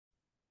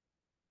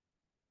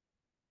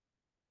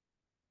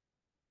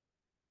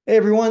Hey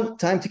everyone,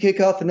 time to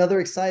kick off another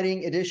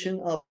exciting edition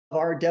of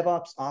our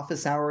DevOps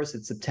Office Hours.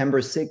 It's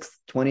September 6th,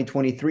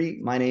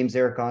 2023. My name's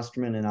Eric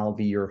Osterman and I'll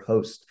be your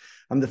host.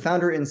 I'm the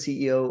founder and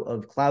CEO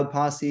of Cloud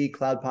Posse.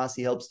 Cloud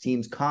Posse helps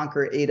teams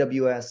conquer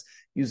AWS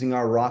using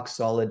our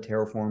rock-solid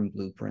Terraform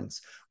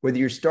blueprints. Whether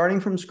you're starting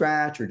from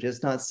scratch or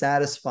just not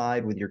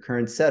satisfied with your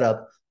current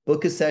setup,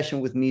 book a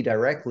session with me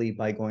directly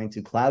by going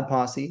to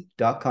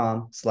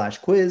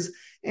cloudposse.com/quiz,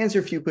 answer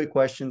a few quick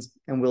questions,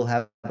 and we'll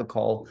have a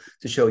call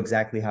to show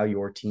exactly how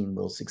your team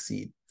will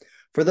succeed.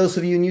 For those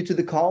of you new to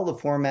the call, the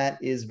format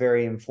is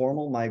very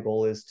informal. My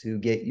goal is to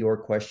get your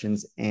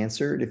questions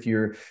answered. If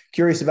you're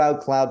curious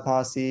about Cloud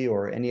Posse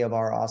or any of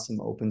our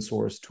awesome open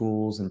source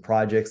tools and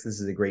projects,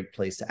 this is a great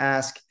place to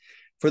ask.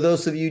 For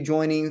those of you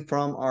joining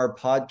from our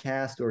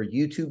podcast or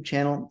YouTube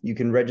channel, you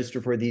can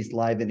register for these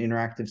live and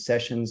interactive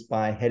sessions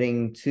by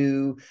heading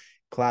to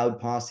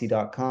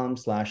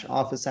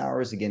cloudposse.com/office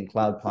hours. Again,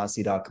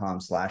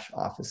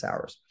 cloudposse.com/office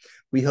hours.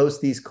 We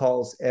host these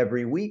calls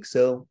every week,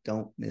 so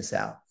don't miss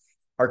out.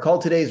 Our call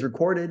today is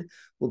recorded.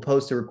 We'll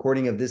post a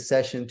recording of this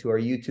session to our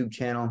YouTube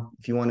channel.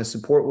 If you want to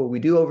support what we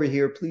do over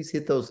here, please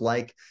hit those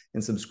like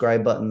and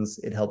subscribe buttons.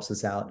 It helps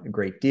us out a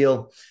great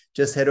deal.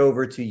 Just head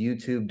over to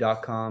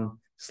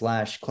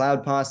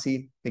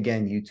youtube.com/cloudposse.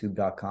 Again,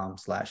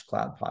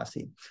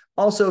 youtube.com/cloudposse.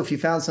 Also, if you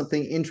found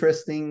something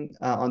interesting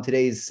on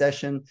today's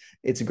session,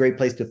 it's a great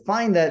place to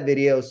find that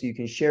video so you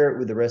can share it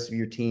with the rest of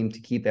your team to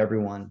keep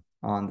everyone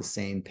on the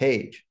same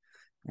page.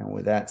 And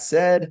with that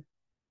said,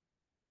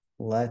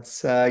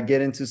 let's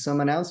get into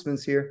some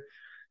announcements here.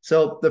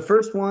 So the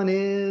first one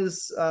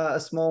is a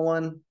small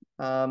one.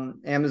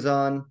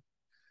 Amazon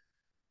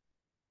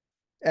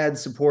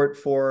adds support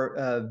for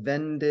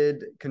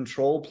vended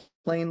control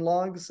plane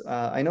logs.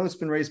 I know it's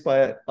been raised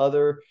by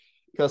other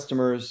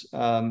customers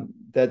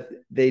that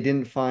they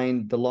didn't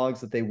find the logs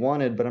that they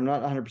wanted, but I'm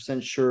not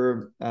 100%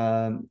 sure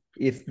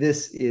if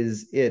this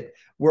is it.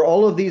 Were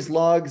all of these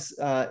logs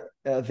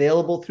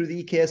available through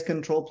the EKS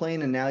control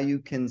plane, and now you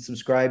can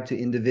subscribe to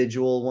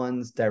individual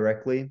ones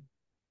directly?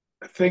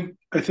 I think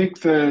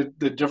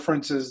the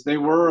difference is they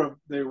were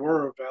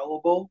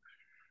available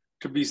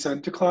to be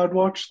sent to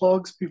CloudWatch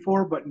logs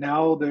before, but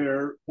now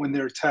when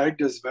they're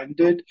tagged as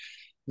vended,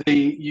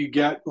 you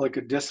get like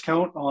a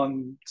discount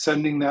on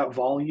sending that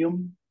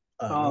volume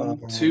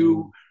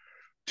to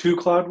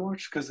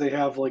CloudWatch because they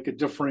have like a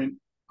different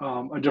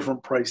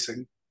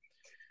pricing.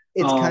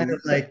 It's kind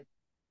of like,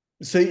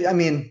 so I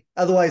mean,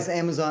 otherwise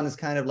Amazon is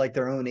kind of like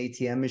their own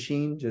ATM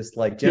machine, just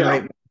like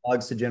generate more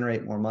logs to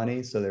generate more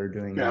money. So they're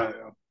doing that.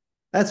 Yeah.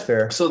 That's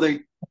fair. So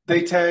they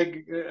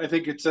tag, I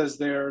think it says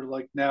there,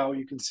 like now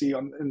you can see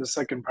in the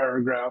second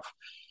paragraph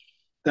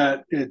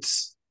that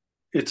it's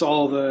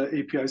all the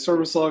API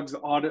service logs,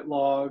 the audit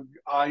log,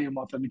 IAM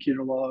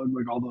authenticator log,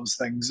 like all those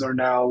things are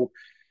now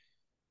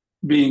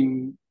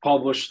being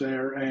published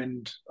there.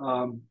 And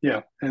and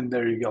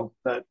there you go.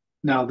 That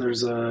now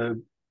there's a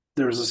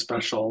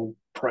special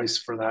price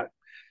for that.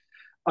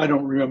 I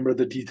don't remember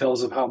the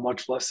details of how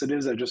much less it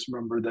is. I just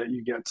remember that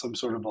you get some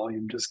sort of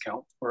volume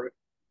discount for it.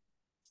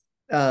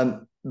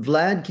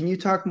 Vlad, can you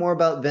talk more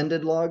about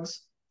vended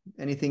logs?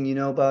 Anything you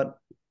know about?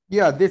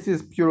 Yeah, this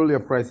is purely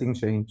a pricing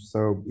change.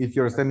 So if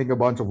you're sending a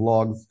bunch of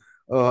logs,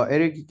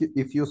 Eric,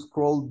 if you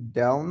scroll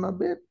down a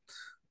bit,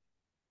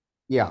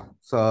 yeah,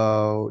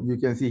 so you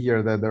can see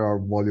here that there are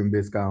volume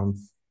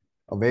discounts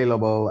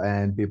available,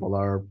 and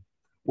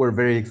we're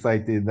very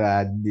excited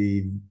that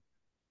the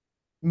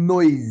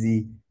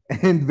noisy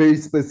and very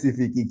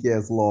specific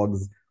EKS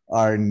logs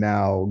are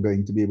now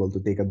going to be able to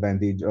take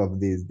advantage of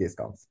these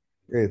discounts.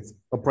 It's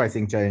a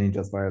pricing change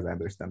as far as I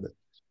understand it.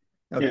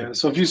 Okay. Yeah,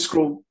 so if you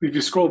scroll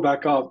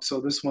back up,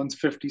 so this one's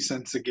 50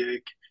 cents a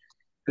gig.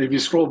 And if you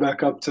scroll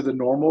back up to the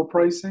normal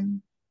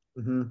pricing,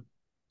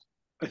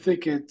 I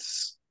think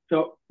it's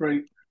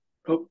right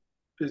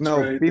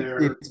there.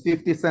 It's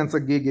 50 cents a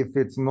gig if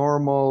it's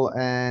normal,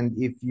 and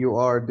if you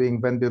are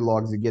doing vended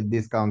logs, you get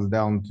discounts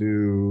down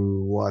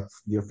to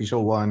what's the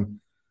official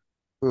one?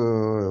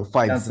 5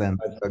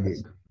 cents a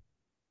gig.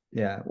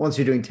 Yeah, once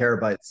you're doing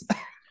terabytes.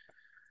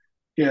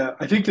 Yeah,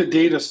 I think the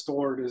data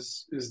stored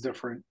is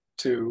different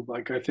too.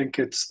 Like I think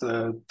it's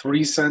the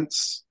 3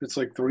 cents. It's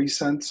like 3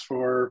 cents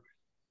for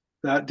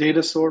that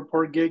data stored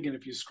per gig, and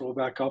if you scroll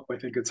back up, I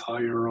think it's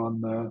higher on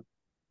the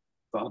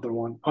other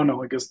one. Oh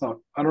no, I guess not.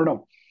 I don't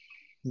know.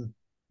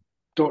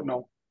 Don't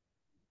know.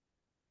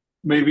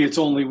 Maybe it's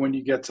only when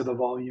you get to the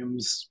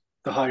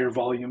higher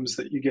volumes,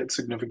 that you get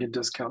significant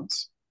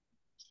discounts.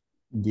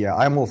 Yeah,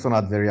 I'm also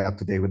not very up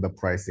to date with the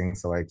pricing,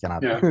 so I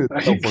cannot tell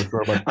for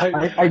sure. But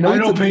I know I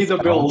don't pay the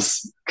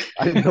bills.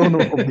 I don't know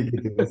how big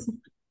it is.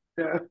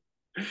 Yeah,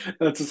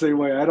 that's the same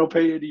way. I don't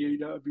pay any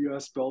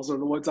AWS bills, or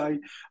the ones I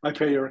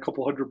pay are a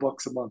couple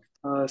 $100 a month.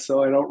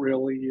 So I don't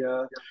really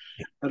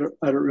I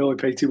don't really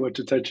pay too much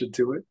attention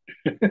to it.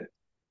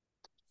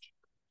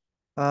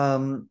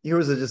 Here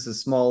was just a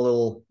small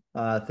little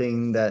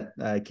thing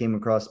that came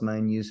across my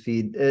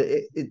newsfeed.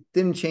 It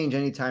didn't change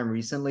anytime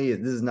recently.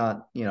 This is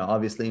not,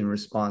 obviously in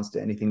response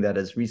to anything that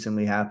has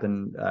recently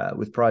happened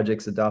with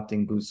projects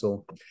adopting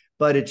Boozle,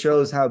 but it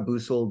shows how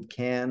Boozle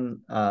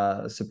can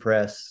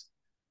suppress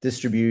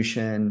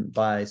distribution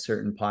by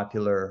certain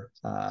popular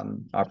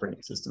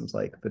operating systems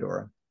like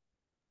Fedora.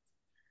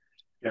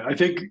 Yeah, I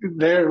think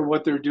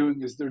what they're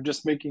doing is they're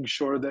just making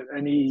sure that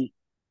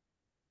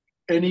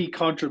any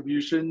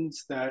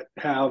contributions that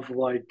have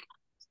like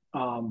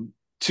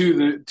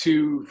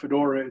to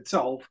Fedora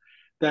itself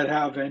that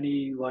have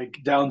any like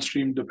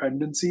downstream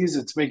dependencies,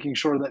 it's making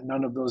sure that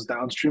none of those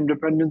downstream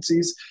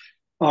dependencies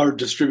are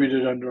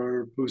distributed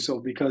under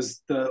Boozle,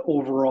 because the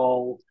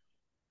overall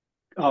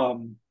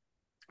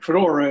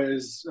Fedora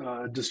is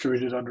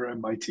distributed under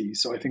MIT.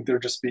 So I think they're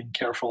just being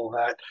careful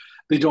that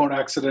they don't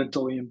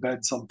accidentally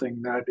embed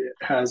something that it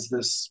has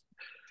this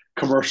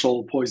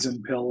commercial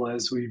poison pill,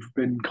 as we've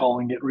been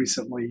calling it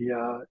recently,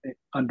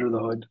 under the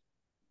hood.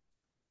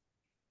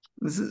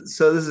 This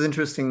is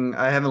interesting.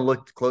 I haven't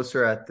looked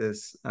closer at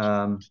this.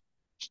 How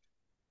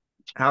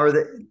are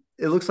they?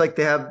 It looks like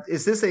they have.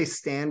 Is this a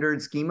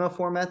standard schema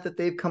format that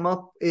they've come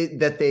up?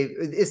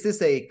 Is this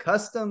a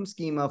custom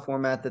schema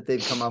format that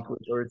they've come up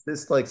with, or is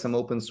this like some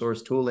open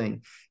source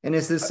tooling? And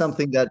is this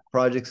something that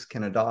projects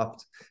can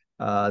adopt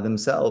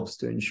themselves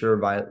to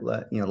ensure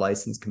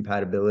license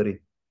compatibility?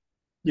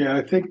 Yeah,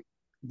 I think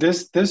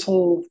this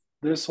whole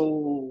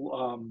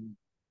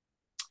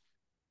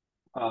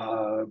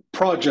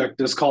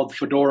project is called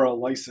Fedora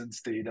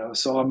license data.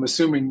 So I'm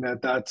assuming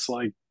that that's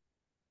like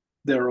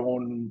their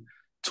own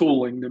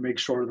tooling to make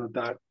sure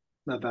that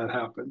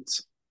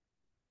happens.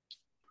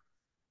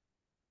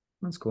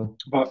 That's cool.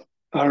 But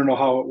I don't know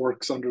how it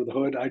works under the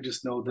hood. I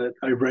just know that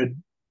I read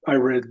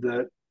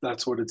that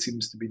that's what it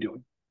seems to be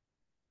doing.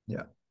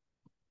 Yeah.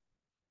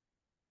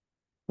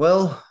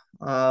 Well,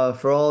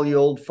 for all you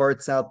old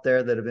farts out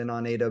there that have been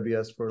on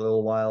AWS for a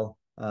little while,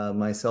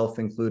 myself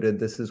included,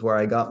 this is where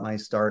I got my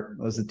start.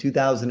 Was it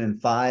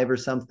 2005 or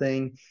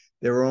something?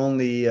 There were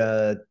only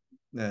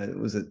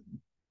was it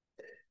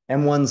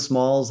M1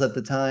 Smalls at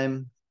the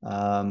time,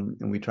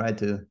 and we tried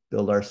to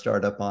build our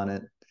startup on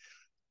it.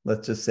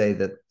 Let's just say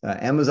that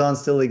Amazon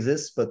still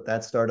exists, but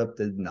that startup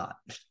did not.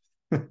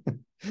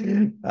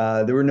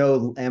 There were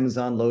no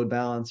Amazon load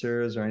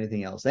balancers or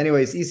anything else.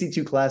 Anyways,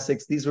 EC2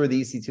 Classics, these were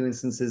the EC2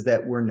 instances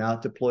that were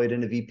not deployed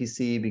in a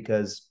VPC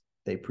because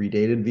they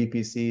predated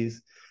VPCs.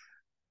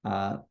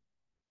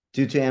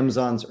 Due to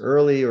Amazon's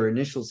early or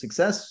initial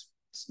success,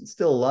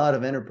 still a lot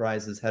of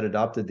enterprises had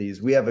adopted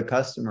these. We have a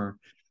customer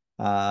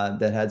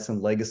that had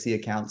some legacy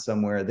account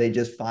somewhere. They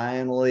just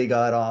finally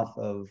got off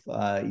of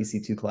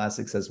EC2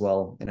 Classics as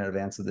well in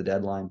advance of the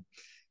deadline.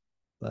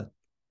 But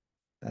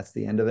that's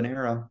the end of an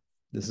era.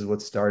 This is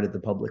what started the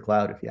public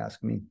cloud, if you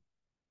ask me.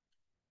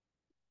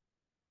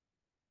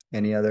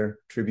 Any other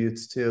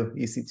tributes to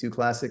EC2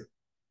 Classic?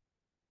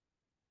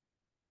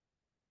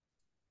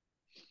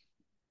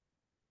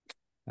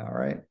 All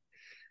right.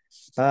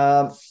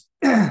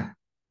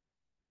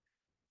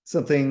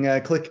 Something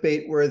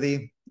clickbait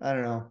worthy. I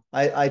don't know.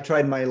 I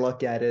tried my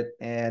luck at it,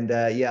 and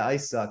yeah, I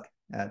suck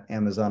at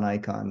Amazon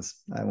icons.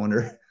 I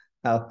wonder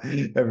how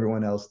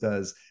everyone else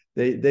does.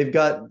 They've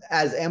got,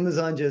 as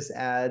Amazon just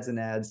adds and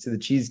adds to the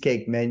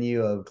cheesecake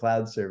menu of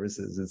cloud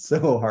services, it's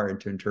so hard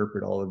to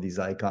interpret all of these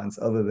icons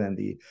other than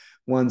the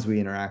ones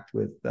we interact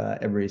with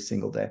every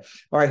single day.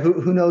 All right,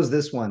 who knows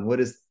this one? What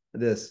is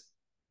this?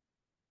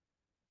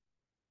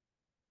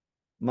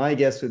 My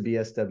guess would be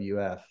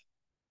SWF,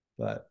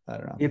 but I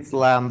don't know. It's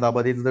Lambda,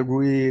 but it's the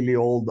really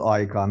old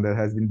icon that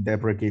has been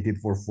deprecated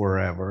for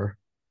forever.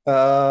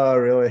 Oh,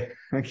 really?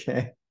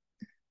 Okay.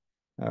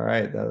 All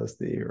right, that was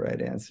the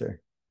right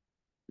answer.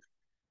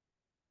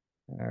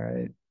 All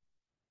right.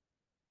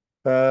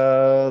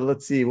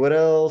 Let's see, what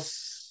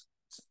else?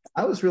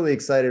 I was really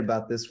excited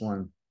about this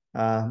one.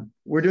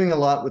 We're doing a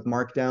lot with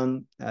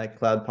Markdown at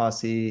Cloud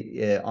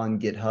Posse on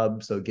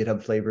GitHub, so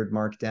GitHub flavored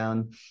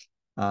Markdown.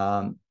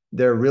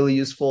 They're really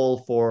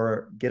useful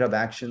for GitHub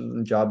action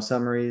and job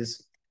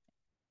summaries.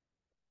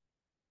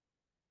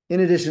 In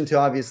addition to,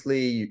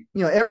 obviously,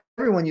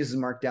 everyone uses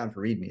Markdown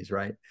for READMEs,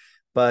 right?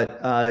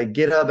 But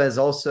GitHub has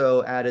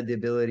also added the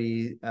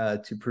ability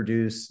to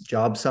produce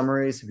job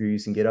summaries if you're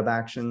using GitHub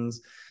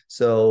Actions.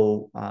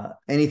 So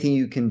anything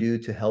you can do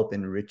to help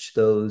enrich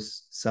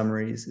those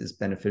summaries is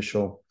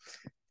beneficial.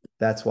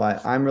 That's why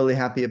I'm really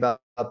happy about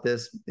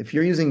this. If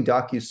you're using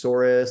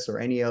Docusaurus or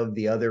any of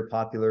the other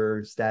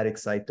popular static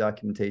site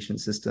documentation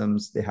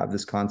systems, they have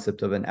this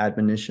concept of an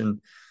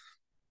admonition.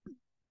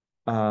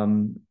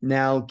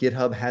 Now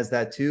GitHub has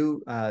that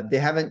too.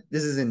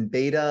 This is in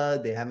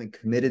beta. They haven't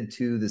committed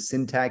to the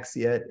syntax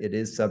yet. It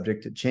is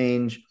subject to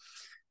change.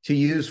 To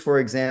use, for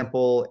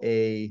example,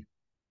 a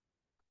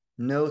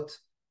note,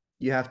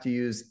 you have to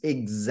use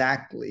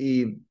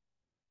exactly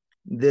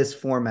this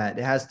format.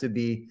 It has to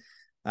be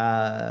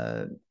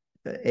a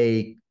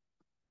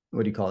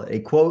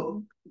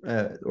quote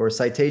or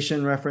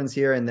citation reference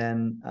here, and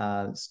then ***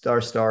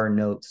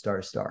 note ***,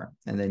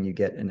 and then you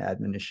get an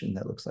admonition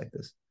that looks like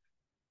this.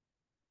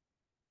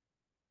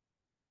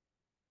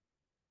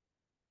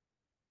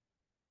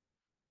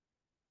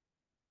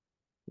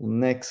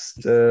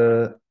 Next,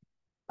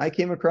 I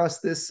came across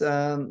this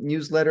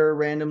newsletter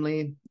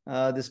randomly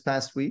this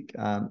past week.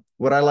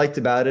 What I liked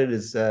about it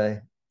is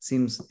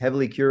seems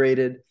heavily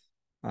curated,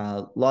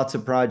 lots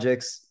of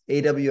projects,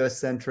 AWS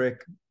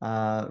centric,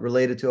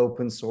 related to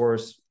open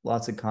source,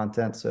 lots of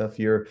content. So if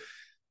you're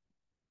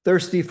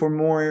thirsty for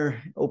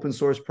more open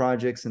source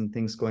projects and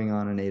things going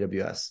on in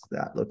AWS,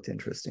 that looked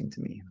interesting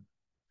to me.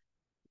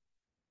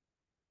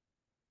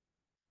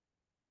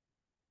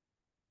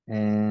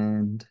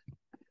 And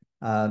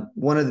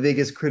one of the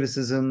biggest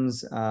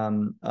criticisms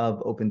of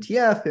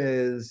OpenTF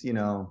is,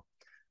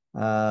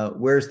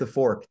 where's the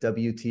fork,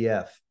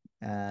 WTF?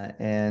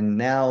 And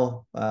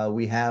now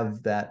we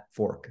have that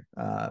fork.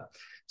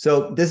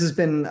 So this has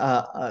been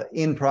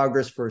in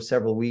progress for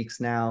several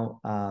weeks now.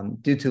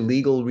 Due to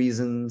legal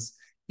reasons,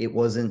 it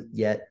wasn't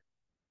yet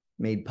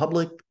made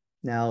public.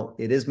 Now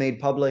it is made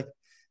public.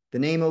 The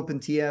name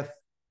OpenTF,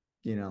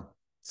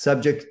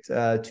 subject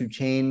to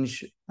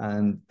change.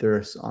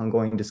 There's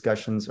ongoing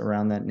discussions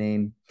around that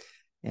name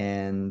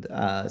and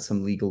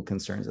some legal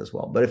concerns as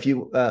well. But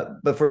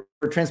but for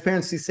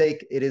transparency's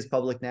sake, it is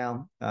public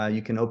now.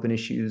 You can open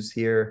issues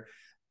here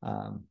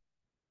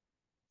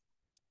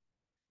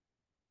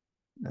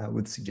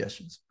with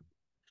suggestions.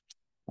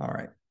 All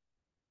right.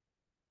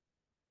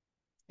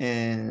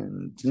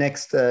 And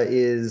next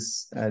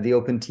is the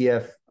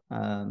OpenTF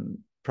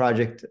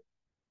project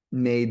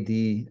made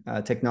the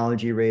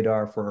technology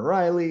radar for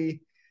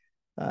O'Reilly,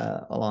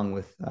 along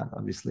with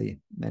obviously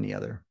many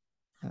other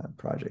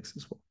projects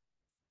as well.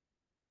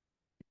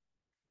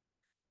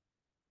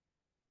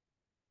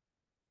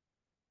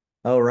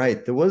 All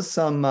right, there was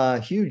some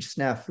huge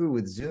snafu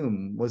with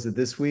Zoom. Was it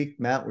this week?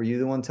 Matt, were you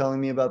the one telling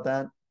me about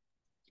that?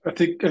 I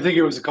think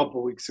it was a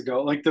couple of weeks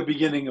ago, like the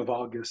beginning of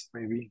August,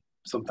 maybe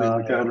something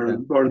like that,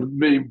 or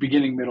the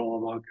beginning, middle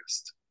of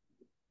August.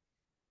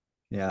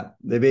 Yeah,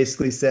 they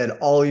basically said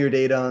all your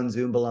data on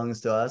Zoom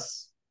belongs to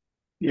us.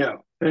 Yeah,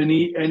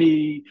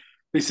 they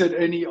said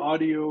any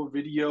audio,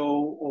 video,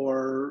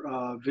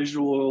 or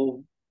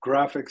visual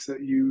graphics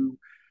that you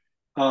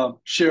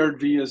shared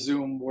via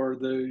Zoom were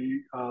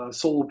the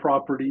sole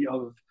property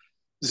of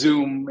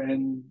Zoom,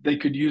 and they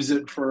could use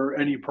it for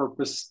any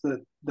purpose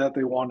that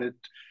they wanted,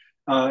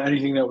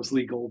 anything that was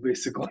legal,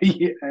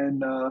 basically.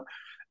 And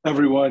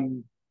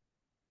everyone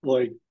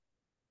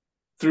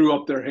threw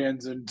up their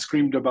hands and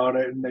screamed about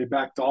it, and they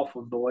backed off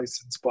of the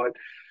license. But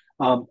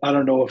I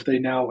don't know if they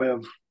now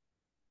have.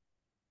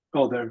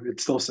 Oh, there it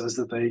still says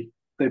that they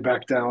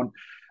backed down,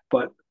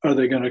 but are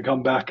they going to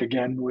come back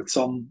again with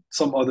some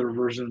other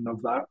version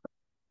of that?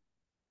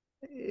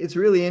 It's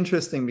really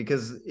interesting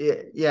because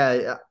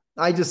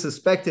I just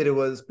suspected it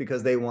was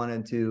because they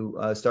wanted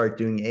to start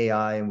doing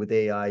AI, and with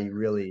AI, you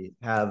really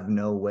have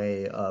no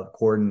way of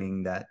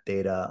coordinating that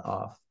data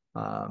off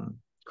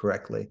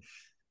correctly.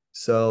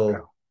 So. Yeah.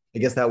 I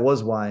guess that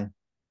was why.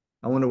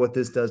 I wonder what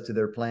this does to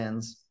their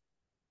plans.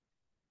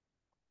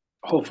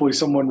 Hopefully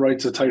someone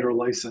writes a tighter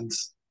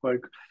license. I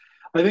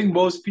think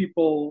most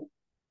people,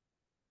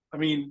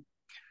 the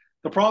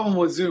problem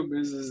with Zoom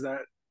is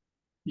that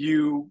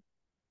you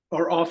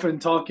are often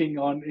talking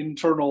on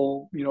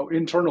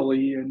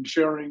internally and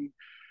sharing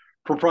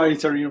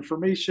proprietary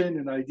information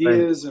and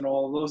ideas, right, and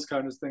all those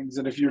kinds of things.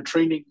 And if you're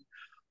training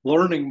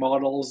learning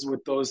models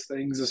with those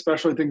things,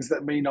 especially things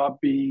that may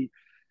not be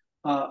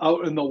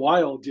out in the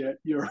wild yet,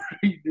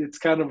 it's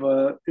kind of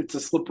a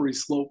slippery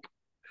slope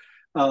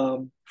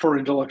for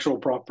intellectual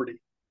property.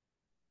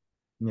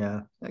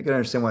 Yeah, I can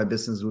understand why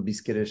businesses would be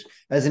skittish.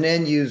 As an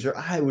end user,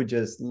 I would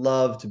just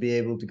love to be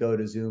able to go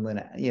to Zoom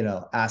and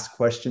ask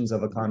questions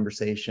of a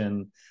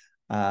conversation,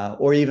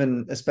 or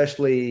even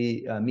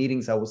especially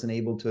meetings I wasn't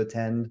able to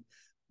attend,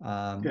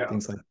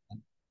 things like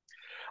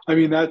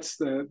that. That's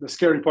the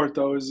scary part,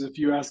 though, is if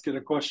you ask it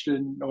a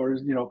question, or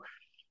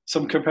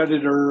some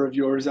competitor of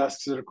yours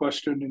asks it a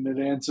question and it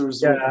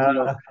answers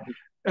with,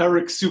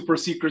 Eric's super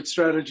secret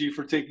strategy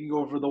for taking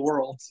over the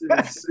world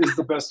is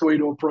the best way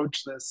to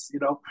approach this,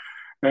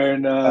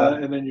 and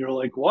then you're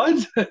like,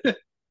 what?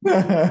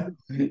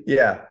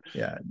 Yeah.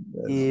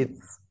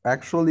 It's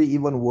actually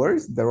even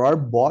worse. There are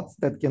bots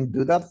that can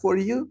do that for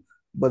you,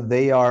 but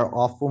they are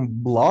often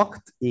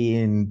blocked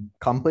in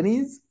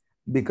companies,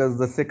 because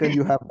the second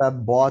you have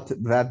that bot,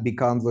 that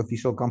becomes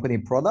official company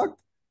product.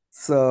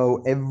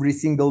 So every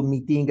single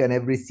meeting and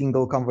every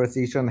single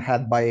conversation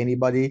had by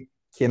anybody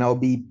can now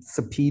be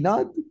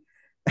subpoenaed.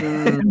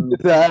 And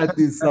that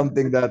is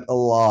something that a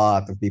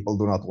lot of people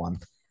do not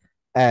want.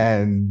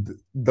 And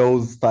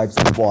those types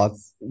of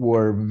bots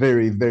were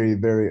very, very,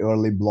 very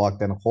early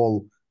blocked, and a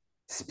whole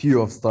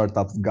spew of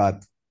startups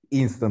got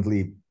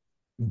instantly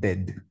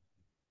dead.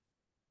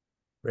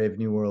 Brave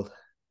new world.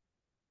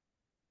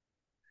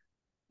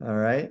 All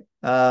right.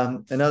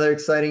 Another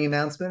exciting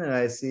announcement, and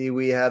I see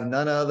we have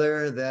none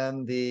other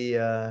than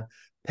the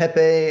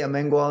Pepe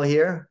Amengual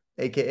here,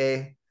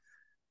 aka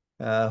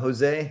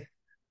Jose.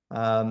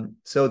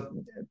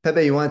 So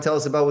Pepe, you want to tell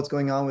us about what's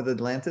going on with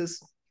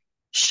Atlantis?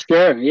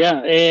 Sure.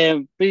 Yeah.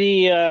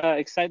 Pretty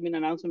exciting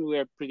announcement. We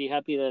are pretty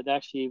happy that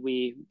actually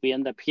we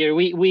end up here.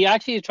 We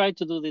actually tried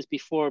to do this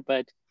before,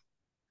 but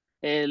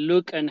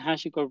Luke and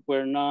HashiCorp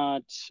were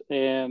not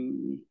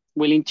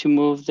willing to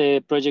move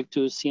the project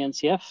to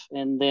CNCF,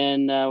 and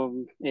then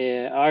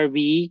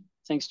RB,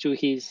 thanks to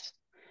his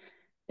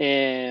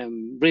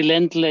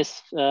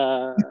relentless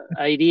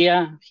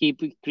idea, he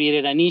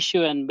created an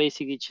issue and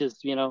basically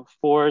just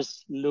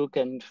forced Luke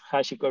and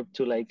HashiCorp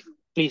to like,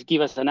 please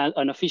give us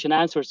an official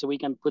answer so we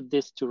can put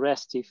this to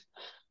rest if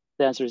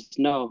the answer is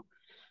no.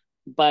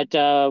 But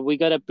we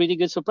got a pretty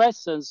good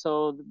surprise, and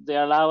so they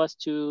allow us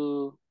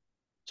to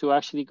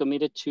actually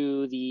commit it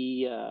to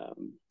the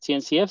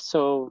CNCF.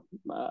 So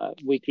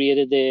we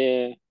created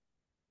the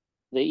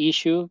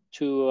issue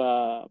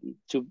to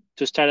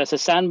start as a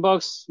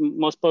sandbox.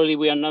 Most probably,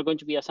 we are not going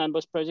to be a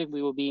sandbox project.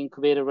 We will be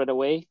incubated right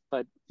away,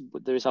 but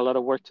there is a lot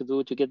of work to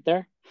do to get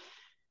there.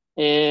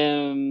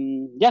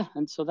 Yeah,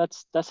 and so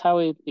that's how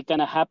it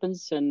kind of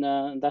happens,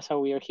 and that's how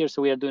we are here.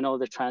 So we are doing all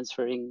the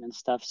transferring and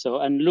stuff. So,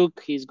 and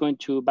Luke, he's going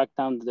to back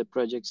down the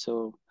project.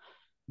 So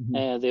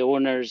the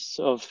owners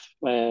of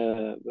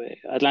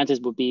Atlantis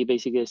will be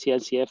basically a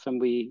CNCF, and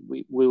we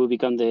will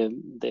become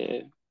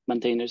the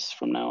maintainers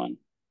from now on.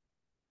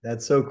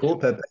 That's so cool,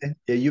 Pepe.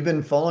 Yeah, you've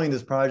been following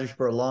this project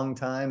for a long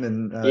time,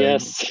 and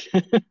yes,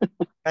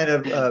 kind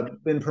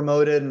of been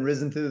promoted and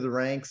risen through the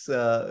ranks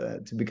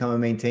to become a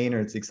maintainer.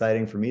 It's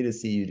exciting for me to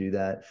see you do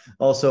that.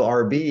 Also,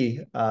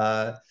 RB.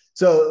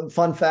 So,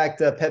 fun fact: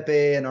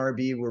 Pepe and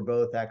RB were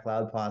both at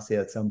Cloud Posse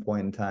at some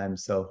point in time.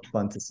 So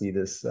fun to see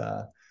this.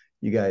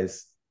 You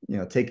guys,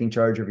 taking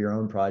charge of your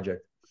own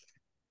project.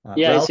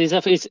 Yeah,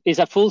 it's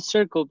a full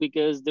circle,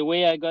 because the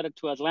way I got it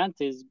to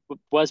Atlantis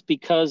was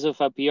because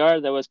of a PR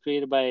that was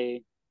created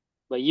by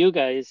you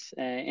guys,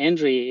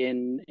 Andre,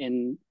 and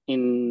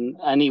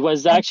it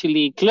was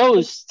actually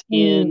closed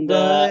in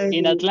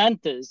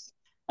Atlantis,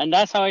 and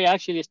that's how I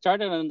actually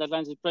started on the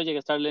Atlantis project. I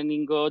started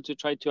learning Go to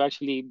try to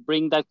actually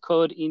bring that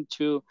code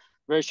into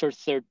version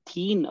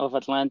 13 of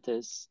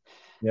Atlantis.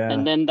 Yeah.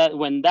 And then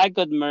when that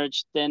got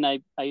merged, then I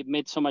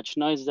made so much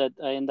noise that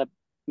I ended up,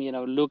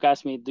 Luke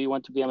asked me, do you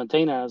want to be a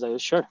maintainer? I was like,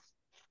 sure.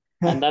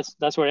 And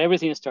that's where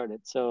everything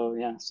started. So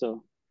yeah,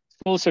 so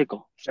full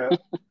circle. Yeah.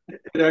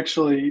 It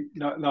actually,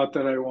 not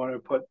that I want to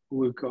put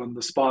Luke on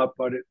the spot,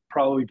 but it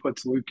probably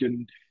puts Luke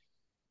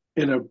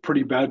in a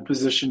pretty bad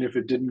position if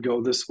it didn't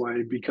go this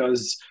way,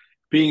 because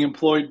being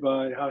employed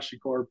by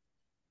HashiCorp,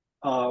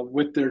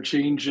 with their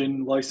change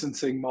in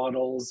licensing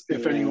models,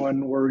 if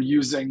anyone were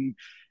using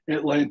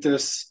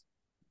Atlantis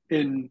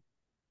in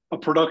a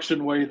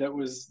production way that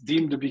was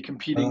deemed to be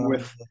competing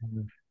with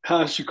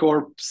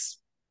HashiCorp's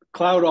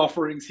cloud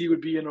offerings, he would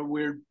be in a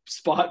weird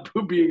spot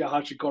being a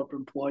HashiCorp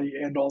employee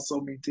and also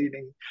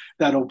maintaining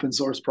that open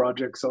source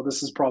project. So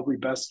this is probably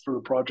best for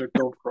the project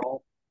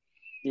overall.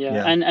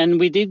 Yeah. And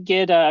we did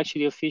get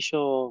actually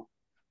official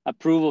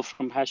approval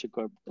from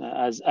HashiCorp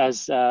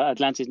as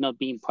Atlantis not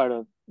being part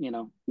of,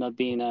 not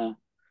being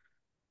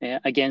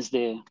against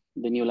the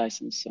new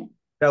license. So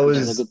that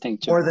was a good thing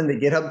too. More than the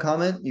GitHub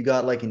comment. You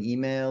got like an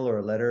email or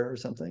a letter or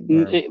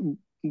something?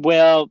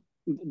 Well,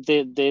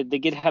 the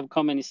GitHub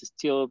comment is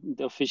still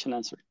the official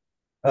answer.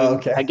 Oh,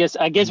 okay. I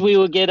guess we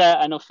will get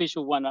an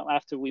official one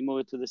after we move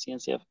it to the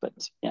CNCF, but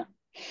yeah.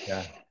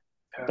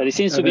 But it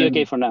seems to be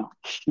okay for now.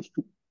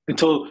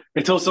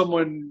 until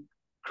someone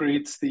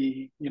creates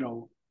the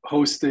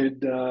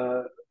hosted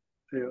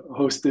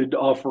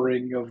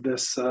offering of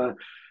this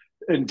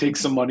and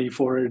takes some money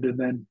for it,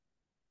 and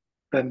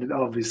then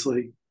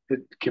obviously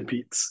it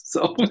competes.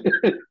 So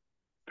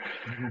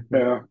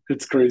yeah,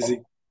 it's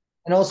crazy.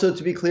 And also,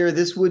 to be clear,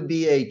 this would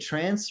be a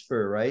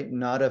transfer, right?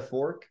 Not a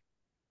fork?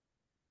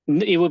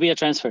 It will be a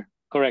transfer,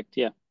 correct?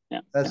 Yeah.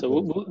 That's so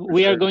cool.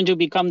 we are going to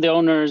become the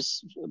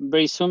owners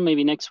very soon,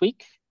 maybe next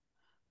week.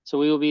 So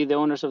we will be the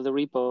owners of the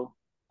repo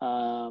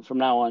from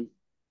now on,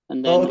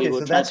 and then we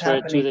will transfer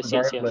it to the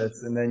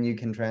CNCF. And then you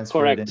can transfer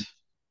correct. it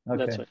in.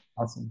 Okay, that's right.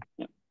 Awesome.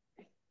 Yeah.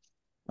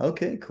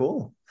 Okay,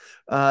 cool.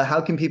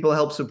 How can people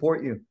help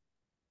support you?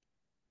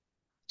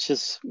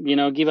 Just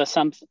give us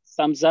some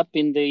thumbs up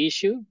in the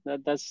issue.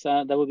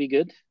 That would be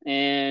good.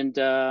 And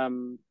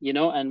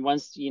and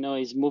once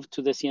is moved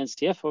to the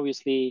CNCF,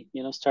 obviously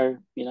start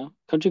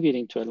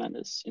contributing to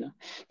Atlantis.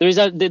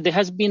 There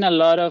has been a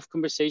lot of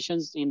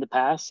conversations in the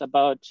past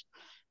about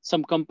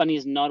some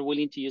companies not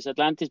willing to use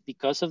Atlantis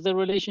because of the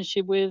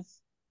relationship with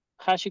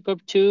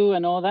HashiCorp 2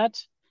 and all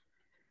that.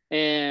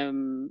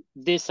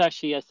 This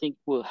actually, I think,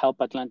 will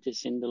help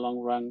Atlantis in the long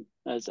run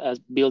as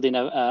building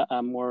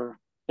a more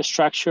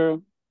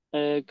structured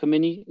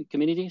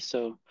community.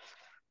 So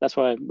that's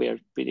why we are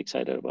pretty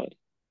excited about it.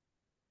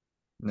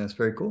 That's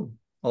very cool.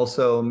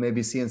 Also,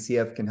 maybe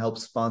CNCF can help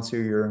sponsor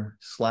your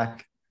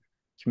Slack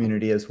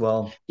community as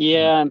well.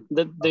 Yeah,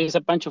 there's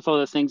a bunch of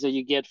other things that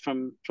you get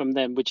from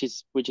them, which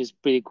is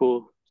pretty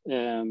cool.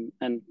 And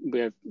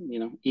we are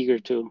eager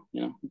to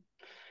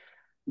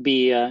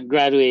be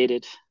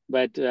graduated,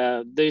 but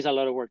there is a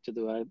lot of work to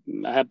do. I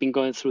have been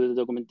going through the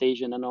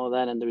documentation and all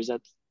that, and there is a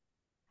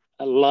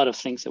lot of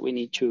things that we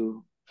need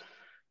to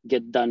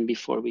get done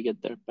before we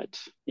get there. But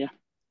yeah.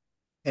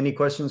 Any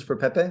questions for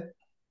Pepe?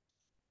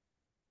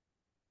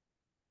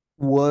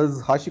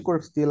 Was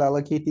HashiCorp still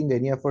allocating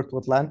any effort to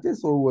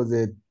Atlantis, or was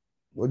it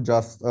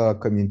just a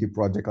community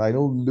project? I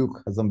know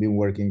Luke hasn't been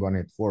working on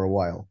it for a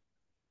while.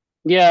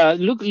 Yeah,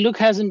 Luke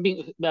hasn't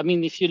been. I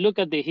mean, if you look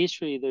at the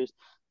history,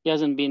 he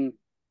hasn't been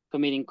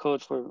committing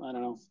code for, I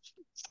don't know,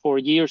 4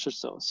 years or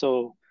so.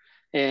 So,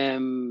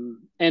 and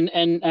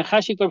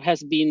HashiCorp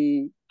has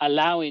been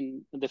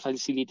allowing the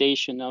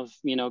facilitation of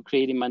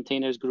creating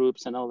maintainers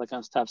groups and all that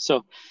kind of stuff.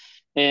 So,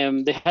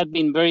 they had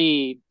been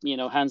very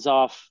hands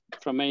off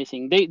from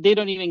anything. They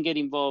don't even get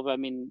involved. I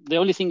mean, the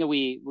only thing that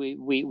we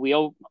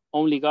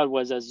only got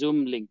was a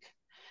Zoom link.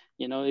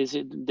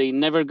 They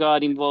never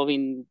got involved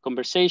in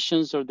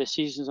conversations or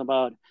decisions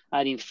about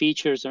adding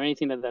features or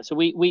anything like that. So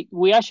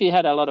we actually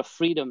had a lot of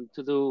freedom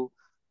to do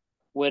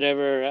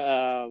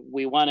whatever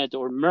we wanted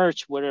or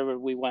merge wherever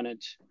we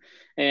wanted.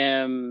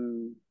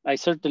 I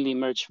certainly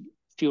merged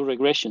few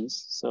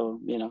regressions, so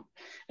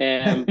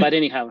but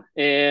anyhow,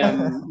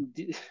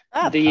 it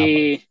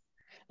happens.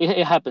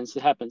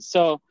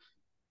 So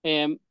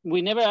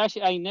we never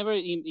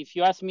actually, if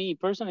you ask me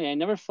personally, I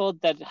never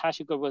thought that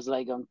HashiCorp was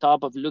like on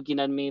top of looking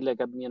at me like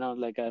a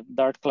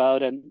dark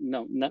cloud, and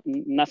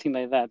nothing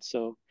like that.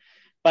 So,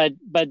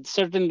 but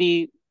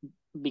certainly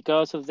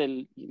because of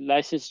the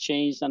license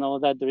change and all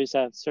that, there is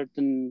a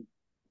certain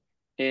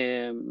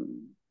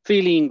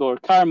feeling or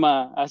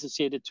karma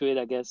associated to it,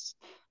 I guess.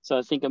 So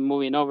I think I'm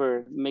moving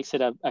over makes it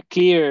a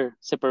clear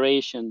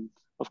separation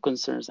of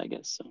concerns, I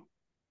guess.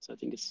 So I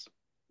think it's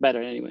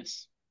better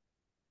anyways.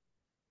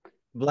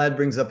 Vlad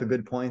brings up a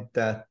good point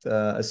that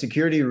a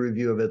security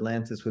review of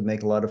Atlantis would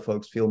make a lot of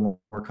folks feel more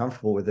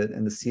comfortable with it,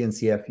 and the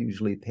CNCF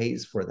usually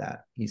pays for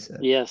that, he said.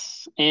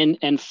 Yes,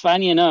 and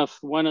funny enough,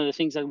 one of the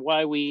things that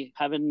why we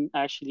haven't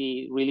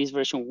actually released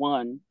version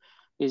 1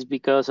 is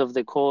because of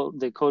the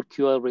code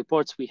QL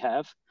reports we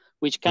have,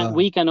 which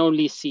we can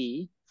only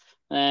see,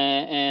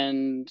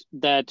 and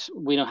that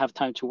we don't have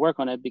time to work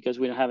on it because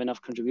we don't have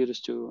enough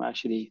contributors to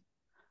actually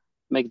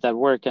make that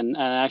work and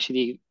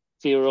actually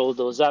clear all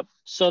those up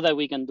so that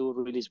we can do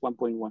release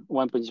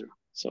 1.0.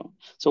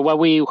 So what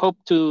we hope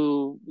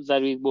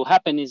that it will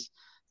happen is,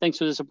 thanks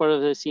to the support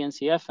of the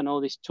CNCF and all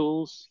these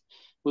tools,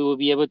 we will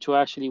be able to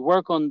actually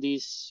work on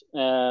this,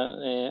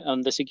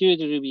 on the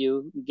security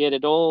review, get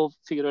it all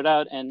figured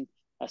out, and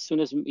as soon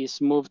as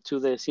it's moved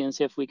to the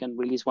CNCF, we can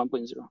release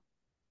 1.0.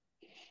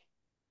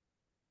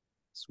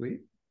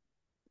 Sweet.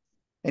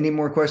 Any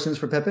more questions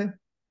for Pepe?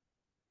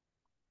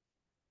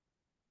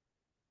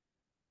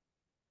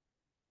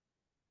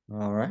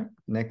 All right.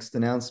 Next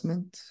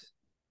announcement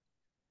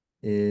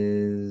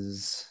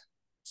is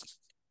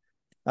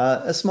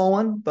a small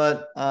one,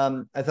 but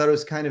I thought it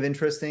was kind of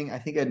interesting. I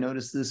think I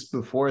noticed this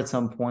before at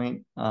some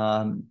point,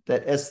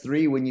 that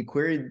S3, when you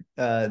queried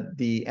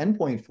the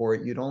endpoint for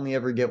it, you'd only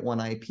ever get one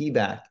IP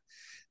back.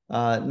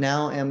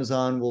 Now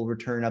Amazon will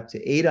return up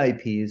to 8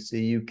 IPs, so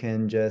you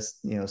can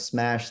just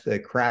smash the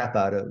crap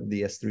out of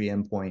the S3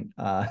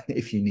 endpoint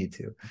if you need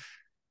to.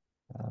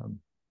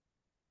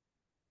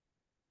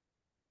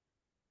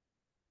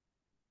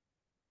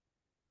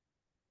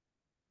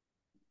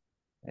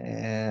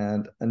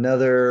 And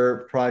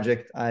another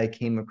project I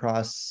came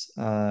across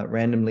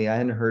randomly, I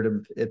hadn't heard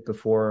of it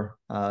before,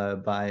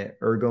 by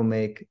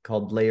Ergomake,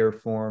 called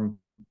Layerform.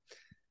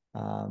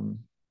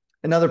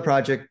 Another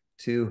project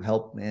to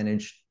help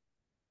manage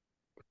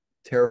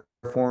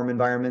Terraform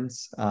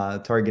environments,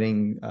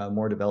 targeting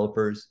more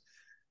developers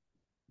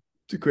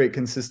to create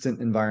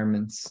consistent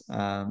environments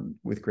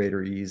with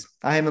greater ease.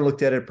 I haven't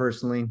looked at it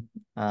personally,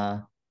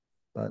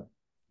 but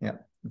yeah,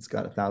 it's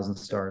got 1,000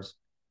 stars.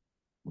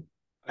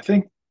 I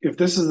think if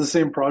this is the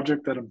same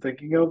project that I'm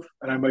thinking of,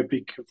 and I might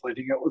be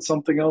conflating it with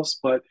something else,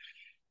 but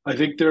I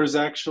think there's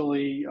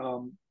actually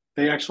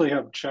they actually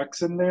have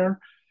checks in there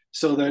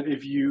so that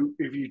if you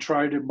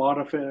try to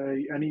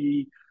modify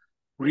any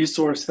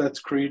resource that's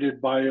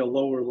created by a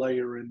lower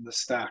layer in the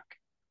stack,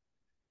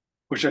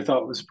 which I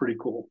thought was pretty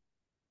cool.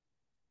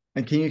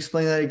 And can you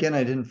explain that again?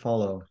 I didn't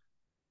follow.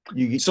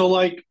 So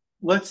like,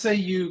 let's say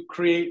you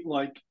create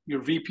like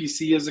your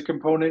VPC as a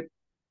component,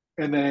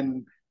 and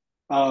then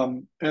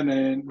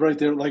right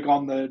there, like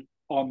on the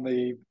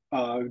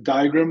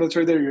diagram that's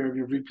right there, you have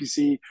your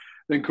VPC,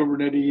 then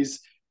Kubernetes,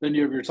 then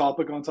you have your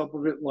topic on top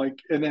of it, like,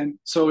 and then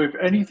so if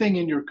anything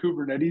in your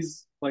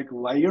Kubernetes like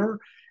layer,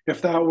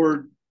 if that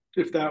were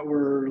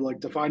like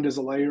defined as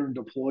a layer and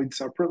deployed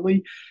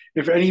separately,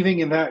 if anything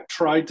in that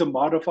tried to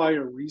modify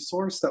a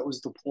resource that was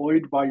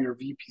deployed by your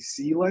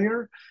VPC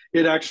layer,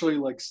 it actually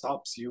like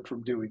stops you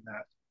from doing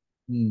that.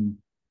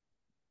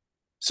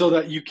 So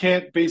that you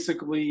can't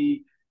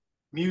basically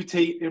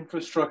mutate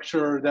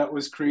infrastructure that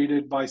was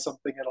created by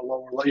something at a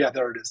lower layer. Yeah,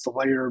 there it is, the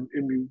layer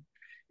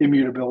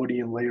immutability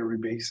and layer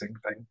rebasing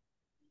thing.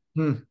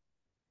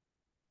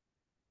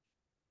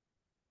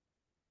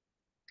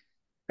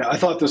 Yeah, I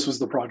thought this was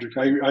the project.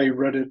 I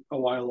read it a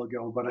while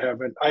ago, but I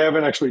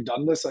haven't actually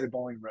done this. I've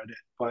only read it,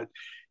 but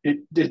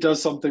it does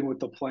something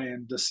with the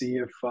plan to see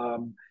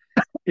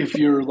if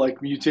you're like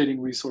mutating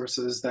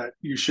resources that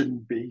you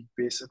shouldn't be,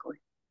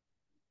 basically.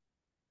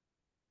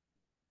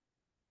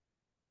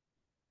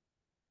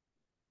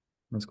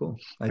 That's cool.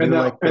 And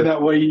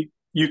that way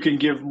you can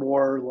give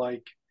more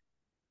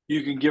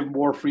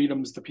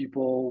freedoms to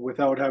people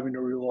without having to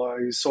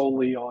rely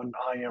solely on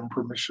IAM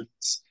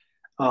permissions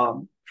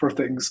for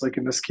things. Like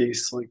in this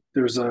case, like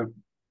there's a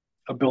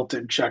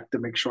built-in check to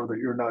make sure that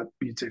you're not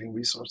mutating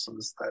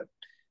resources that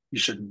you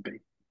shouldn't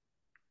be.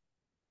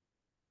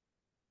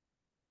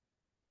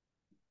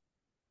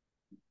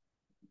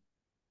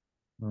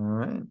 All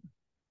right.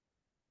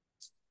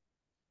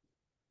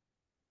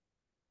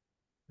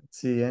 Let's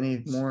see,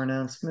 any more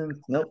announcements?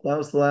 Nope, that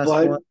was the last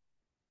one.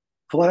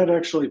 Vlad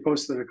actually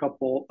posted a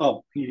couple.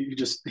 Oh, he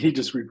just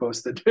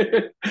reposted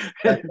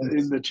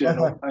in the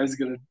channel. I was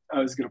gonna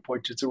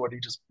point you to what he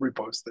just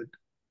reposted.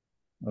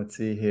 Let's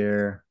see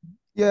here.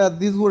 Yeah,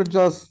 these were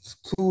just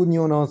 2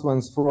 new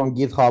announcements from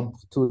GitHub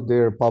to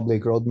their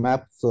public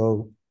roadmap.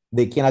 So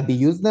they cannot be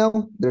used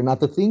now. They're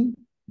not a thing,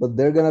 but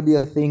they're gonna be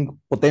a thing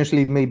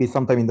potentially maybe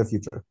sometime in the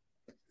future.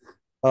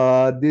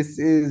 This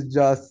is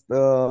just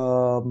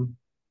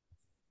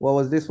what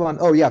was this one?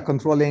 Oh yeah,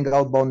 controlling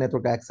outbound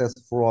network access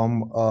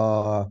from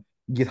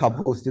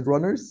GitHub hosted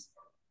runners.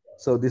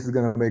 So this is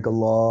gonna make a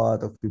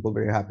lot of people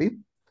very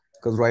happy,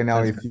 because right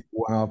now, if you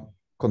wanna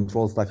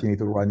control stuff, you need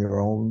to run your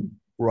own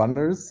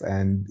runners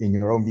and in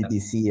your own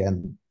VPC,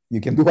 and you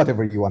can do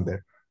whatever you want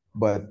there.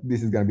 But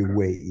this is gonna be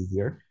way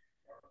easier.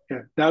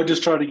 Yeah, now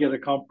just try to get a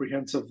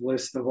comprehensive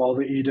list of all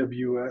the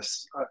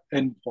AWS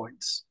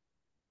endpoints.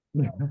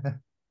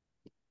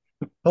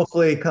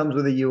 Hopefully it comes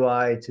with a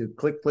UI to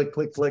click,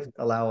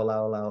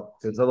 allow.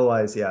 Because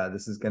otherwise, yeah,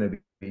 this is going to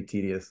be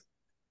tedious.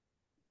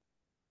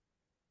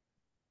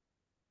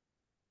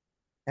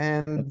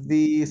 And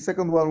the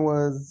second one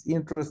was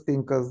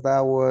interesting because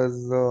that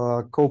was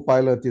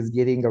Copilot is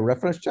getting a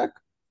reference check,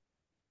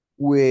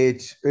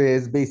 which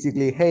is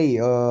basically, hey,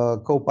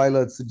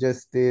 Copilot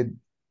suggested,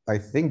 I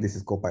think this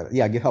is Copilot.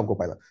 Yeah, GitHub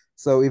Copilot.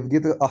 So if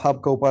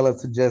GitHub Copilot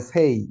suggests,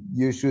 hey,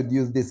 you should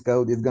use this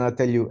code, it's going to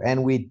tell you,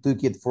 and we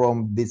took it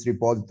from this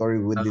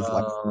repository with this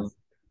license,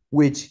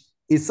 which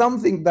is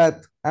something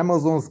that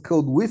Amazon's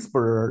Code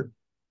Whisperer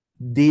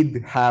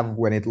did have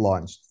when it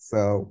launched.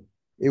 So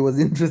it was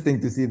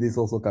interesting to see this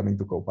also coming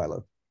to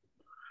Copilot.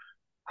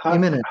 How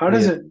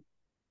does it?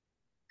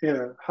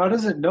 Yeah, how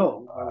does it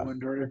know? I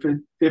wonder if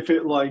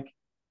it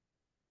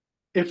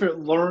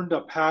learned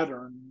a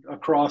pattern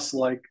across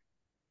like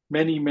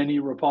many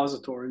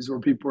repositories where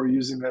people are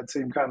using that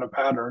same kind of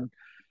pattern.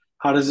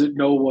 How does it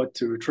know what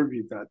to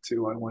attribute that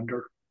to? I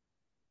wonder.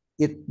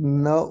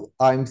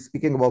 I'm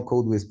speaking about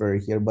Code Whisperer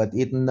here, but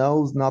it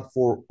knows not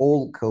for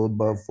all code,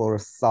 but for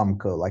some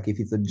code. Like if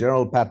it's a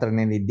general pattern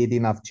and it did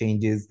enough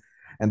changes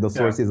and the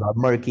sources are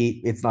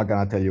murky, it's not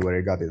gonna tell you where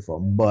it got it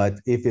from. But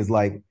if it's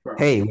like,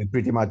 hey, we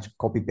pretty much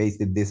copy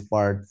pasted this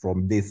part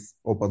from this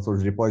open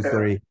source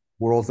repository,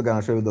 we're also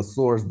gonna show you the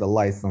source, the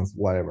license,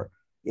 whatever.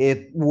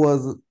 It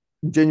was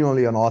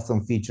genuinely an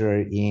awesome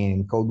feature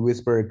in Code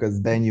Whisperer,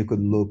 because then you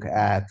could look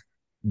at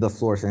the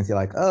source and see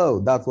like, oh,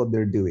 that's what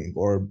they're doing,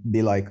 or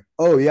be like,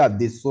 oh yeah,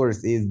 this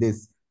source is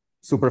this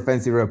super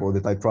fancy repo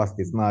that I trust.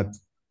 It's not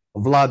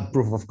Vlad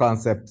proof of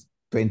concept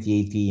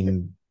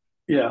 2018.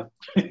 Yeah.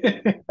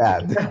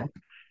 Bad.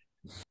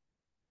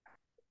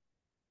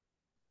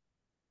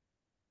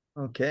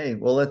 Okay,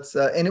 well, let's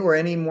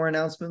any more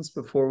announcements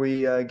before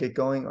we get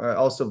going? Or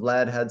also,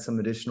 Vlad had some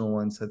additional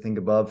ones, I think,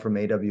 above from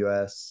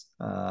AWS.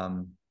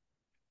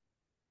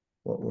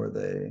 What were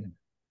they?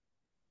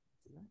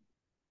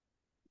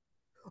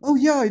 Oh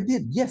yeah, I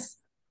did. Yes,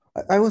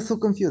 I was so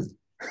confused.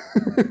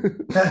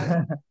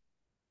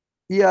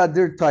 Yeah,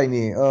 they're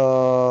tiny.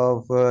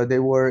 They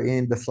were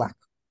in the Slack.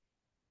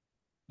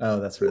 Oh,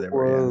 that's where they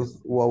were. Yeah.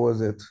 What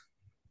was it?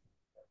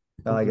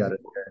 Oh, I got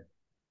it here.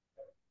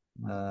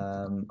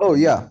 Oh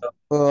yeah,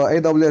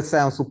 AWS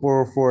SAM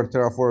support for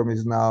Terraform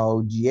is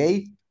now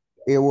GA.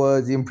 It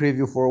was in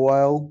preview for a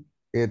while.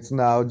 It's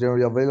now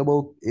generally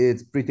available.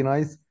 It's pretty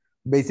nice.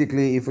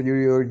 Basically, if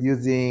you're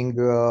using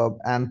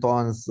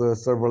Anton's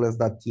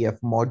serverless.tf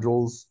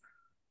modules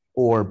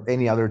or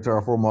any other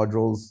Terraform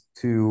modules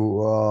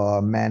to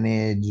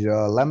manage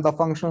Lambda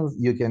functions,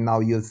 you can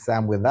now use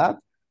SAM with that.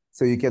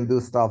 So you can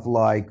do stuff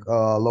like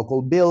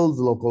local builds,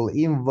 local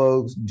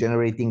invokes,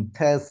 generating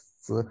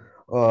tests,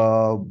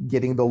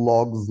 getting the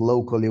logs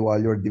locally while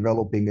you're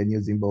developing and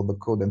using both the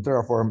code and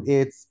Terraform.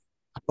 It's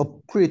a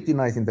pretty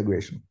nice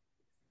integration.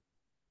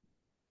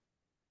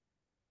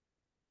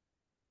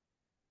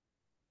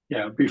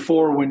 Yeah,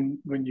 before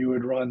when you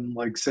would run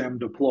like SAM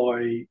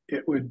deploy,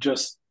 it would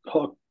just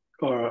hook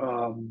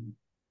or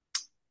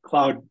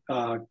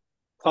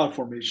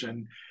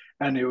CloudFormation,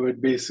 and it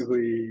would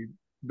basically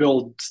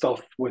build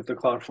stuff with the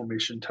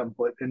CloudFormation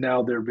template. And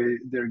now they're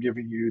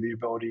giving you the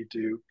ability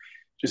to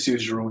just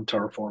use your own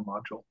Terraform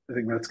module. I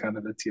think that's kind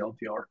of the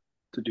TLDR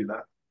to do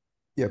that.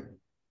 Yep.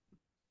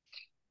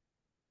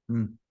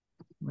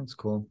 That's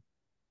cool.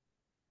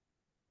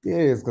 Yeah,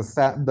 it is, because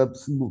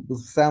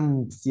the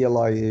SAM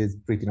CLI is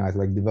pretty nice.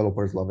 Like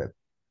developers love it.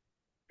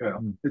 Yeah,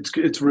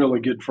 it's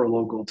really good for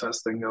local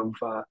testing of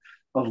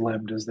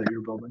lambdas that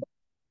you're building.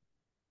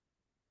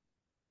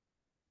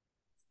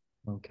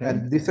 Okay.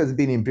 And this has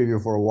been in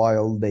preview for a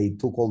while. They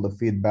took all the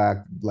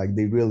feedback, like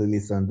they really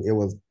listened. It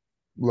was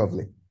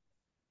lovely.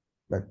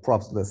 Like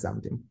props to the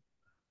SAM team.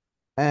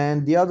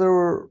 And the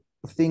other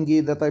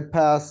thingy that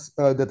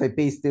I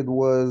pasted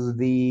was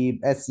the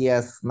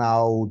SES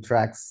now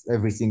tracks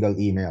every single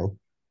email,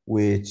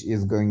 which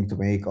is going to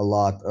make a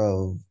lot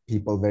of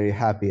people very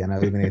happy and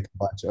eliminate a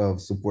bunch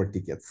of support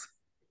tickets.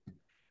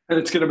 And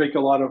it's going to make a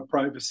lot of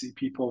privacy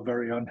people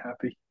very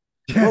unhappy.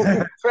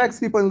 Well, it tracks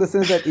people in the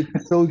sense that it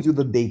shows you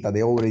the data.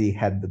 They already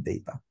had the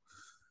data.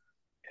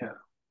 Yeah.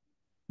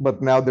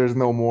 But now there's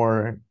no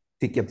more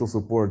ticket to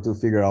support to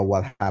figure out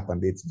what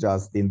happened. It's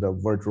just in the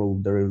virtual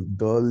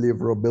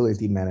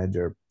deliverability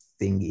manager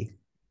thingy.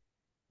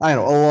 I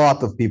know a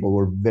lot of people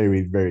were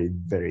very, very,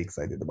 very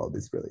excited about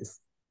this release.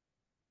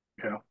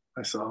 Yeah,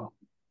 I saw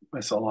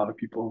a lot of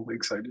people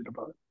excited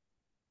about it.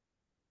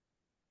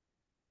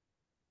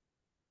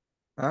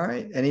 All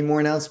right. Any more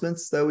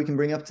announcements that we can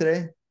bring up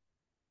today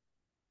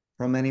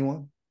from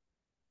anyone?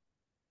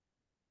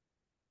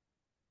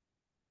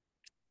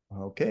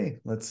 Okay,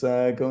 let's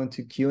go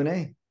into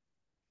Q&A.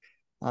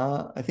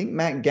 I think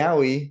Matt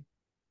Gowie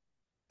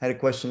had a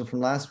question from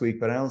last week,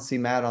 but I don't see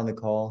Matt on the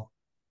call.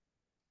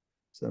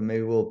 So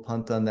maybe we'll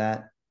punt on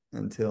that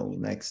until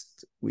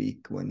next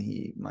week when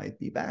he might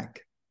be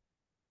back.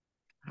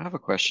 I have a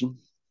question.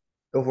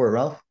 Go for it,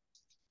 Ralph.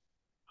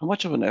 How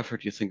much of an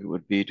effort do you think it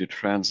would be to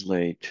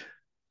translate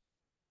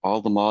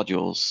all the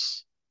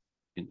modules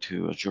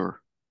into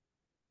Azure?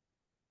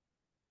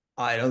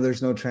 I know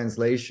there's no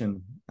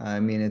translation. I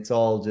mean, it's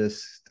all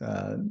just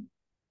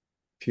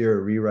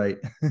pure rewrite.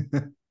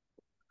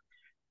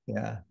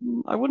 Yeah.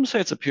 I wouldn't say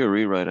it's a pure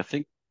rewrite. I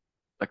think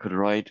I could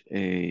write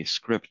a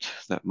script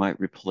that might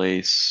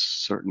replace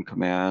certain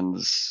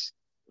commands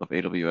of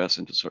AWS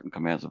into certain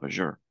commands of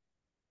Azure.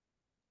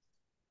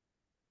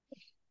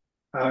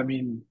 I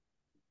mean,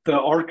 the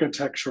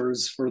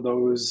architectures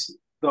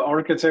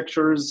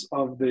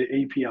of the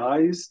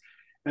APIs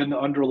and the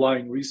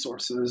underlying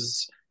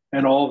resources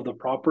and all of the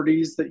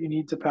properties that you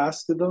need to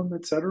pass to them,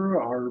 et cetera,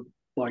 are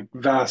like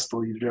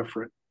vastly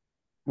different.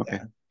 Okay.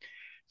 Yeah.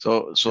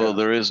 So yeah.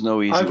 There is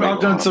no easy way. I've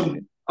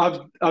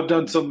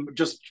done some,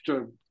 just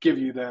to give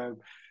you the,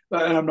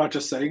 and I'm not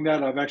just saying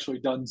that, I've actually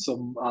done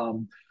some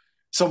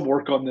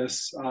work on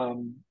this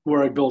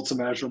where I built some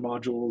Azure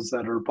modules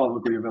that are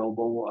publicly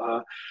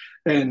available,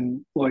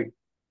 and like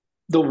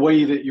the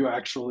way that you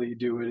actually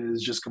do it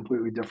is just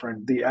completely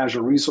different. The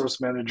Azure Resource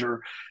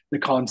Manager, the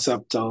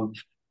concept of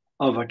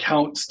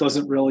accounts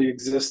doesn't really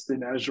exist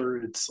in Azure.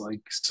 It's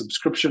like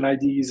subscription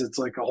IDs. It's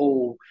like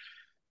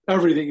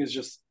everything is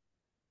just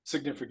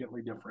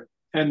significantly different.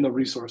 And the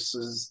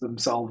resources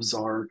themselves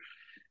are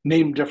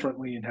named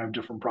differently and have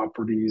different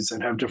properties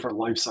and have different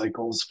life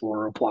cycles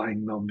for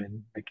applying them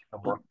and making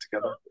them work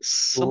together.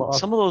 Some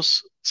of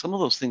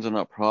those things are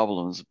not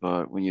problems,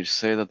 but when you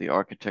say that the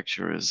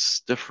architecture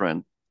is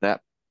different,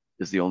 that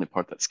is the only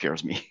part that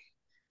scares me.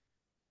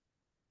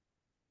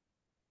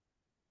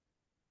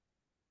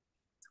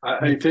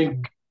 I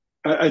think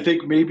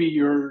maybe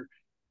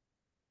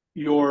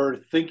you're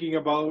thinking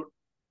about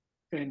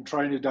and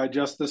trying to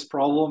digest this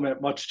problem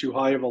at much too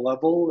high of a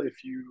level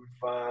if you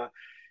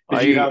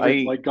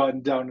haven't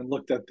gotten down and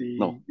looked at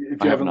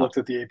looked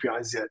at the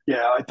APIs yet.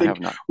 Yeah, I think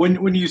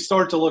when you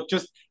start to look,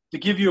 just to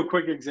give you a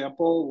quick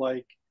example,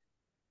 like,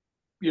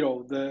 you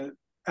know, the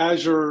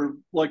Azure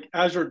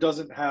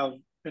doesn't have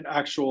an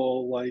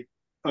actual like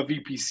a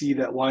VPC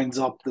that lines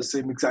up the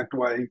same exact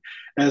way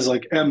as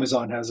like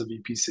Amazon has a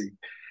VPC.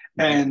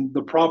 Mm-hmm. And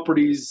the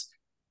properties,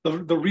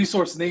 the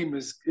resource name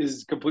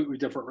is completely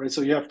different, right?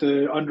 So you have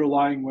to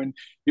underlying, when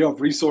you have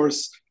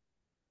resource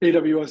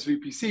AWS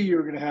VPC,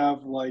 you're going to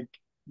have like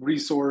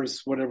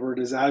resource, whatever it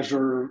is,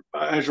 Azure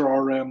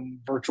RM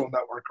virtual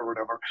network or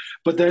whatever.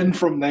 But then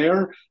from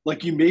there,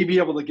 like, you may be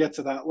able to get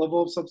to that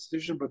level of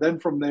substitution, but then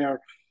from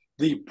there,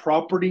 the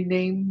property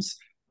names,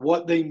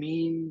 what they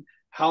mean,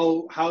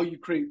 how you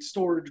create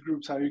storage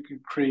groups, how you can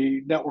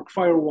create network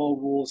firewall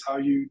rules, how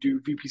you do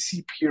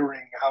VPC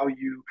peering, how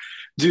you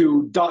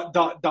do ...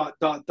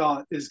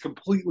 is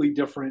completely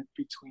different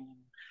between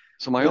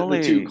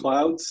the two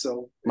clouds.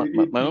 So my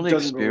only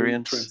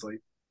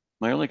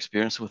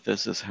experience with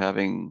this is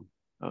having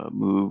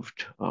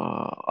moved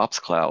Ops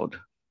Cloud,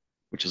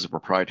 which is a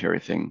proprietary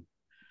thing,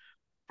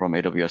 from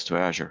AWS to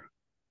Azure.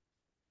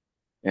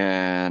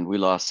 And we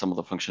lost some of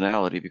the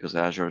functionality because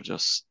Azure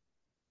just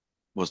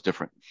was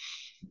different.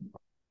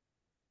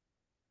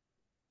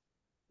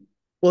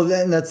 Well,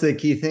 then that's the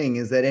key thing,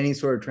 is that any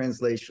sort of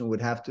translation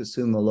would have to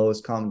assume a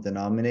lowest common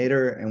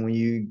denominator. And when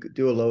you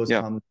do a lowest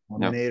common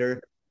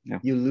denominator,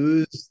 you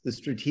lose the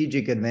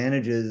strategic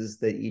advantages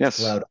that each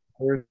cloud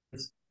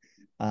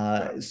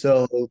offers.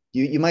 So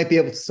you might be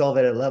able to solve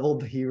it at a level,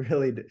 but you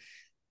really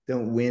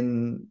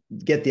don't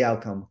get the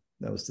outcome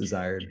that was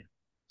desired.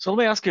 So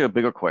let me ask you a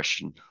bigger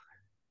question.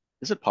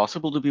 Is it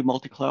possible to be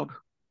multi-cloud?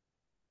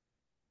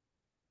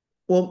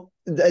 Well,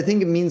 I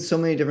think it means so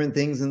many different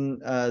things,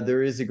 and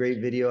there is a great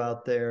video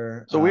out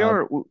there. So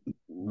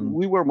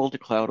we were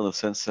multi-cloud in the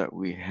sense that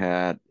we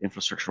had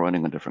infrastructure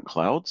running on different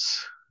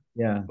clouds,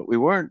 Yeah. but we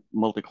weren't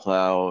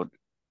multi-cloud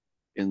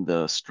in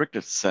the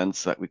strictest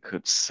sense that we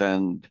could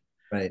send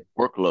Right.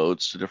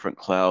 workloads to different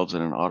clouds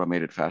in an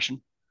automated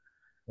fashion.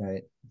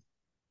 Right.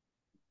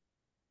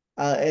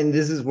 And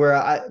this is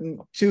where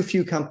too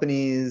few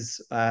companies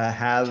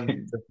have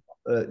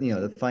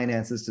the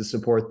finances to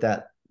support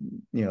that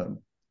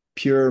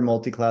pure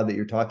multi-cloud that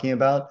you're talking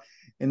about.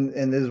 And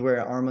this is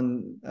where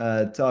Armand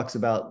talks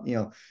about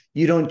you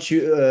don't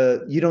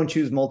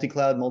choose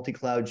multi-cloud,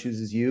 multi-cloud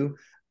chooses you.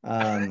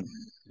 I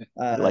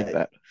like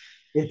that.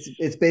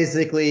 It's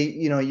basically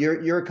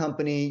you're a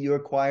company, you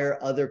acquire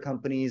other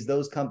companies,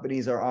 those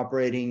companies are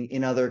operating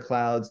in other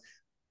clouds.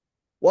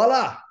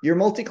 Voila, you're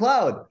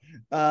multi-cloud.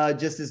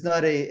 Just it's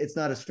not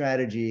a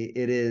strategy.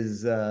 It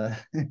is. I've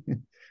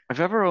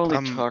ever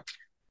only talked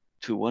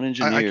to one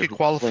engineer I could who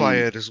qualify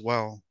claimed, it as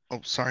well.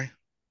 Oh, sorry.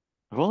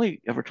 I've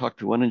only ever talked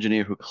to one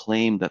engineer who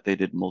claimed that they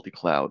did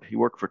multi-cloud. He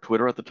worked for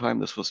Twitter at the time.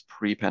 This was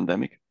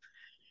pre-pandemic.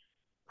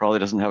 Probably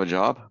doesn't have a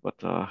job, but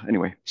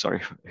anyway,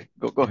 sorry.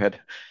 Go ahead.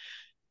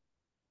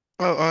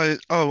 I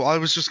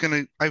was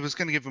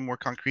gonna give a more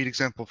concrete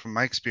example from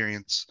my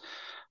experience.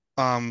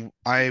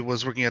 I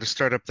was working at a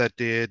startup that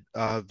did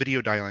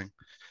video dialing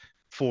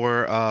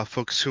for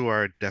folks who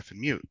are deaf and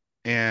mute.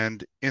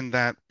 And in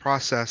that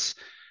process,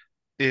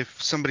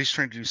 if somebody's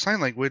trying to do sign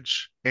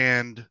language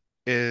and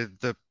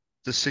the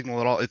signal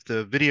at all, if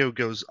the video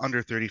goes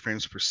under 30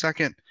 frames per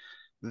second,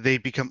 they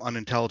become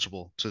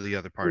unintelligible to the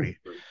other party.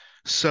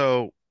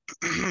 So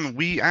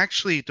we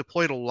actually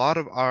deployed a lot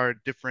of our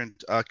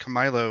different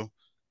Camilo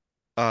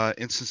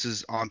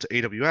instances onto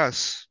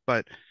AWS,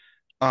 but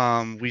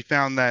we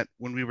found that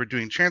when we were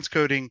doing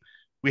transcoding,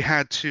 we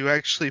had to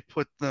actually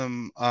put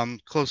them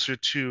closer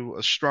to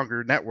a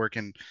stronger network.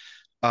 And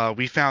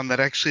we found that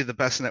actually the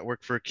best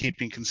network for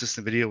keeping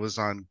consistent video was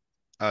on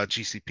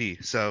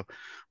GCP. So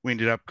we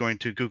ended up going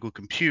to Google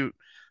Compute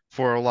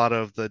for a lot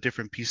of the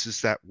different pieces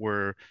that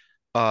were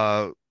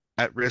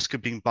at risk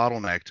of being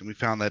bottlenecked. And we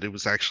found that it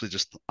was actually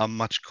just a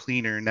much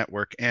cleaner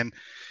network. And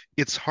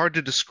it's hard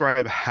to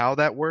describe how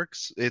that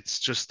works. It's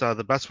just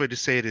the best way to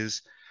say it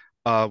is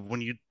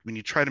when you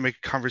try to make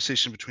a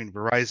conversation between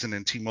Verizon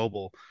and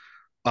T-Mobile,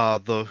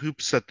 the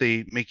hoops that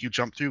they make you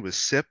jump through with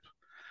SIP,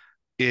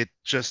 it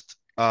just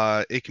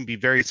it can be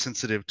very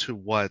sensitive to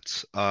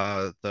what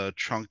the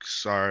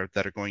trunks are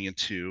that are going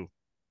into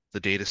the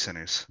data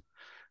centers.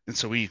 And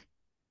so we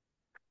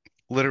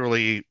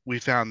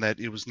found that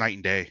it was night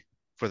and day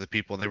for the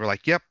people. And they were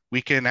like, yep,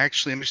 we can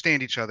actually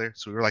understand each other.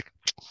 So we were like,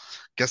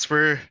 guess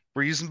we're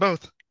using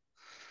both.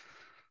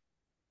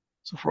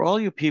 So for all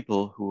you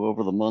people who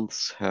over the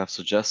months have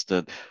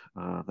suggested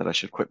that I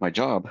should quit my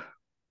job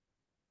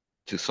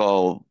to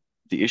solve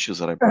the issues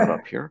that I brought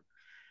up here,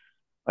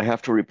 I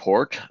have to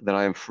report that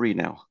I am free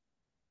now.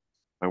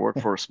 I work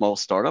for a small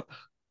startup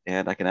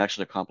and I can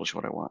actually accomplish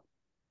what I want.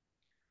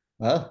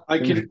 Well, I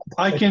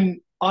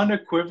can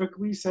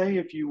unequivocally say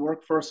if you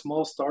work for a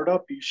small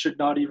startup, you should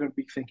not even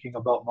be thinking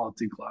about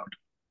multi-cloud.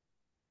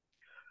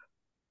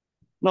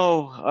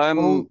 No,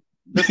 I'm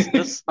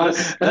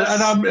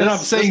I'm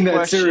saying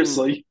that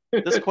seriously.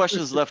 This question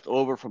is left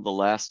over from the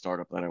last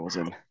startup that I was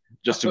in.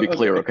 Just to be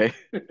clear, okay?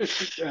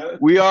 Yeah.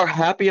 We are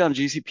happy on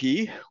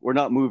GCP. We're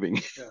not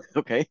moving. Yeah.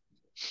 Okay.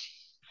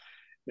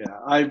 Yeah,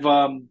 I've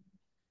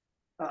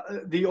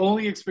the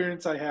only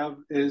experience I have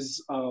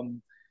is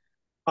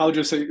I'll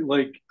just say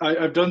like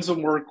I've done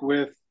some work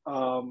with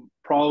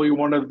probably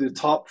one of the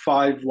top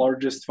 5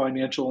 largest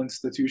financial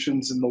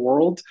institutions in the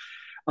world,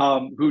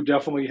 who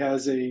definitely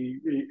has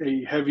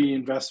a heavy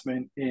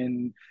investment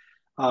in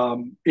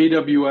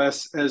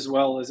AWS as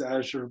well as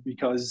Azure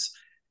because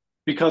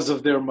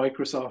of their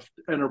Microsoft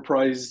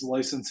enterprise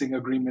licensing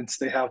agreements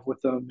they have with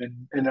them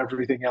and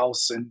everything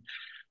else, and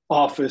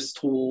office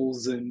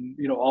tools and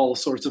all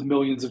sorts of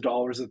millions of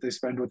dollars that they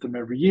spend with them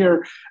every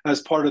year.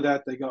 As part of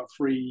that, they got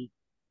free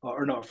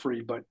or not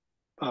free, but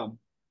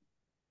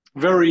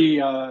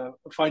very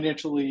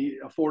financially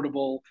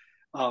affordable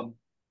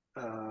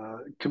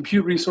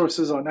compute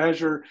resources on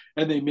Azure,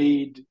 and they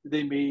made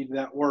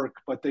that work.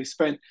 But they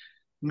spent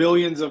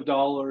millions of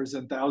dollars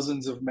and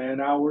thousands of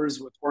man hours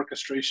with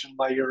orchestration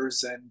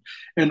layers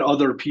and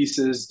other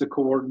pieces to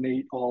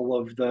coordinate all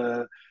of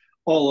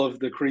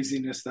the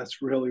craziness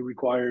that's really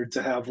required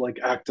to have like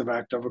active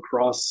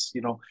across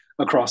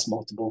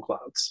multiple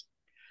clouds.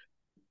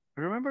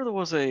 I remember there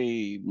was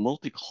a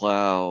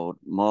multi-cloud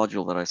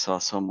module that I saw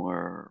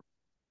somewhere,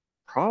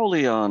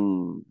 probably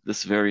on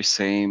this very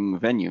same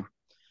venue,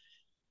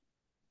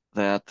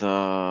 that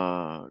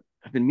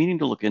I've been meaning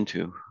to look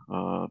into,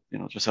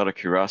 just out of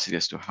curiosity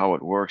as to how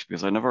it works,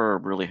 because I never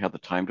really had the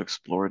time to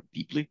explore it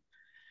deeply.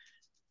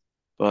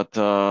 But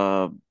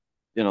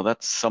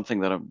that's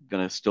something that I'm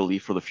going to still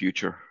leave for the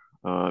future,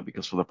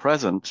 because for the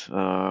present,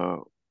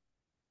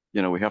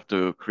 we have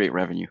to create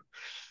revenue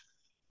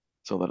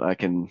so that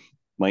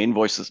my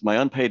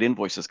unpaid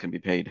invoices can be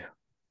paid,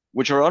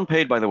 which are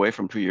unpaid, by the way,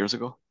 from 2 years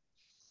ago.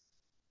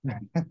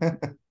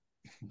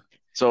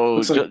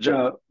 So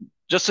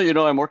just so you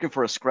know, I'm working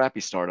for a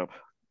scrappy startup.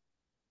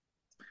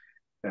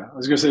 Yeah, I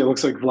was gonna say it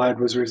looks like Vlad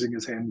was raising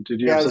his hand.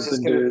 Did you Yeah, have I was just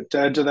something gonna to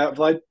add to that,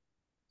 Vlad?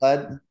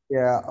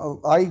 Yeah,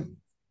 I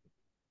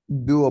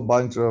do a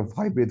bunch of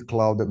hybrid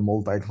cloud and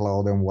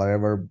multi-cloud and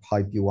whatever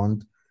hype you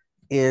want.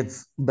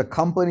 It's the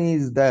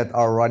companies that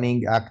are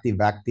running active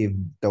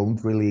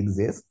don't really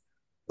exist.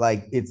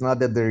 Like, it's not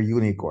that they're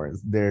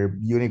unicorns. They're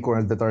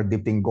unicorns that are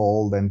dipped in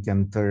gold and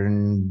can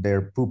turn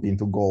their poop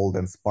into gold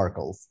and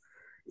sparkles.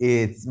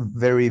 It's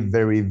very,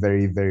 very,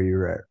 very, very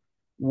rare.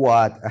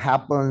 What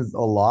happens a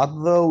lot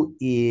though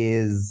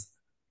is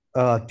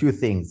two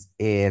things.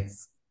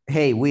 It's,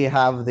 hey, we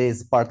have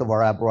this part of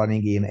our app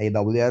running in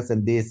AWS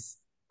and this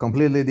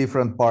completely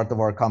different part of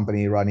our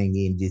company running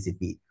in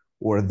GCP,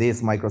 or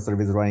this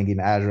microservice running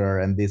in Azure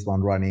and this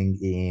one running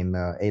in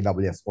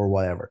AWS or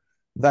whatever.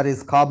 That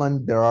is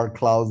common. There are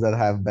clouds that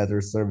have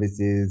better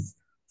services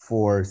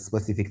for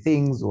specific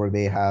things, or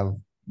they have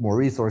more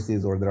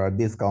resources, or there are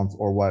discounts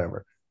or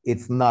whatever.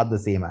 It's not the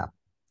same app.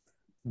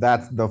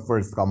 That's the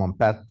first common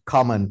pet.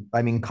 Common,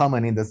 I mean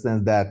common in the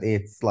sense that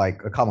it's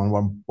like a common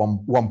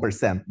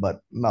 1%,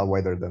 but not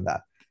wider than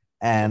that.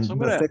 And So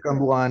the second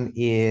one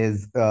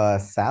is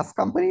SaaS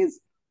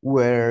companies,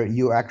 where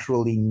you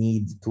actually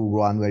need to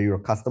run where your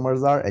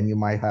customers are, and you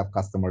might have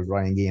customers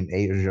running in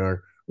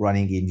Azure,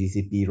 running in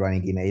GCP,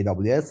 running in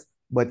AWS.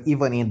 But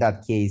even in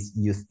that case,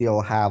 you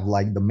still have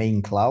like the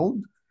main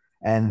cloud,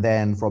 and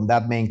then from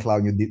that main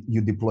cloud,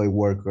 you deploy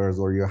workers,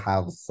 or you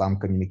have some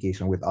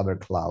communication with other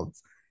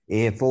clouds.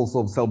 It's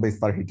also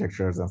cell-based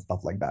architectures and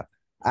stuff like that.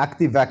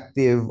 Active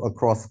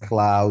across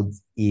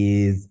clouds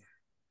is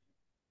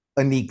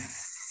an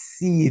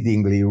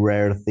exceedingly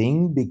rare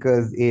thing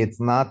because it's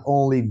not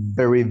only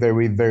very,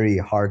 very, very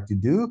hard to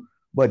do,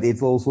 but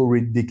it's also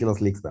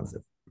ridiculously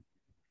expensive.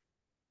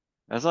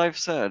 as I've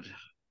said,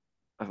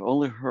 I've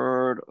only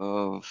heard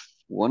of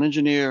one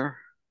engineer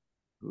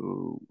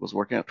who was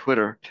working at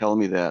Twitter tell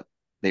me that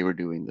they were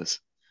doing this.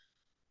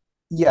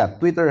 Yeah,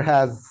 Twitter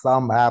has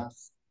some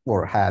apps,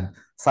 or had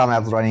some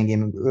apps running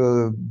in,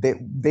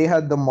 they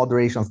had the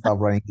moderation stuff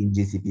running in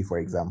GCP, for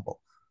example.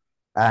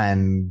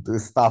 And the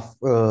stuff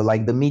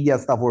like the media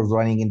stuff was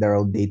running in their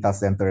own data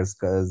centers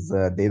because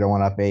they don't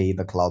want to pay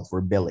the cloud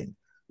for billing.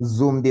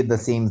 Zoom did the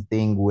same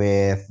thing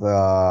with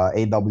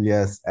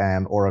AWS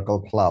and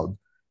Oracle Cloud.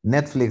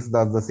 Netflix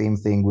does the same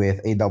thing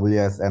with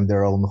AWS and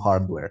their own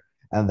hardware.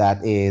 And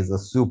that is a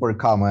super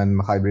common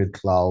hybrid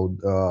cloud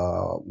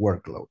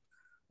workload.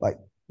 Like,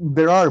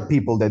 there are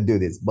people that do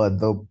this, but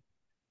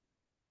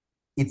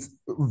it's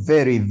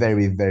very,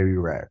 very, very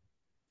rare.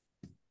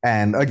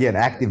 And again,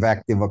 active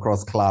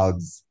across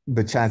clouds,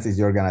 the chances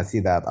you're gonna see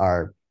that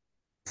are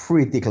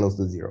pretty close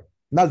to zero.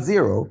 Not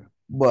zero,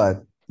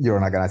 but you're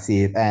not gonna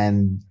see it.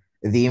 And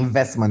the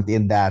investment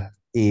in that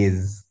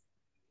is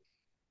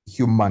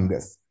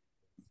humongous.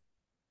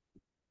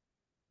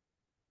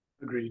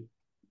 Agreed.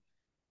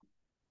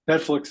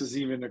 Netflix is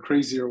even a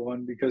crazier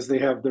one because they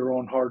have their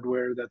own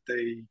hardware that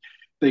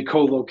they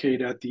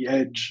co-locate at the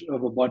edge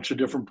of a bunch of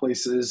different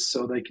places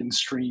so they can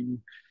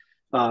stream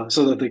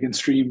so that they can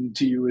stream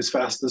to you as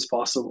fast as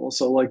possible.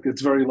 So like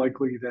it's very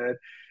likely that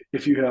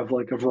if you have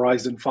like a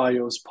Verizon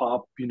Fios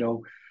pop,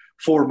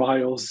 4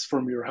 miles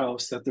from your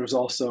house, that there's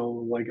also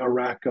like a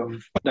rack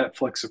of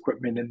Netflix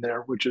equipment in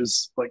there, which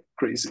is like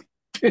crazy.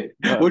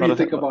 What do you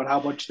think about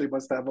how much they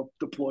must have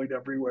deployed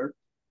everywhere?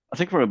 I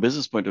think from a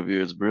business point of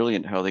view, it's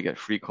brilliant how they get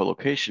free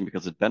co-location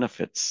because it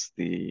benefits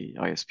the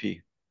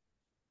ISP.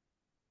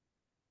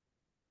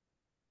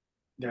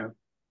 Yeah.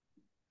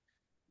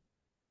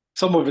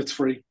 Some of it's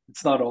free.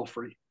 It's not all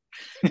free.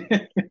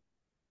 It's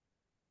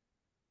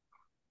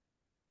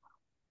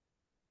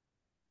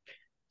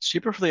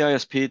cheaper for the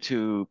ISP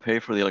to pay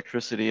for the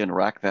electricity and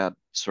rack that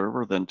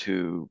server than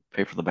to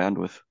pay for the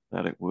bandwidth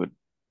that it would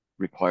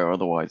require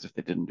otherwise if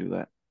they didn't do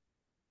that.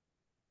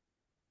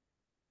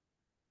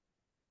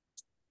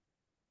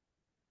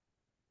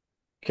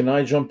 Can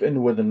I jump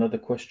in with another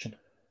question?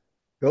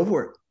 Go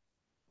for it.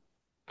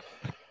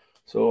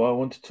 So I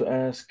wanted to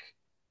ask,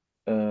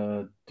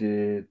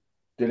 did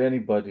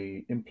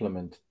anybody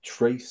implement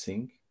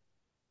tracing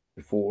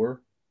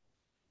before?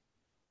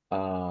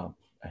 And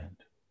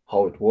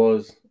how it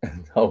was,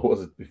 and how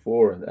was it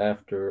before and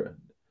after?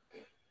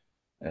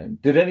 And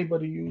did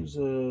anybody use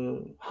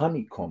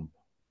honeycomb?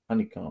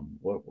 Honeycomb,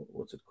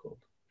 what's it called?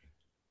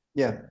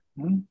 Yeah.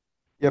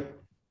 Yep.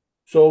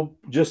 So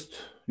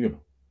just,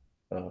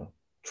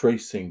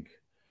 tracing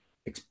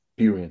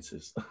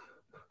experiences.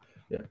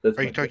 Yeah, that's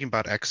Are my you talking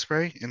about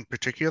X-ray in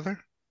particular?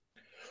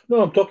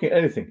 No, I'm talking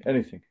anything.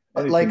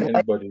 Like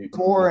Anybody.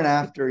 before and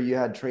after you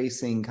had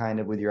tracing kind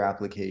of with your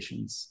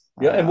applications.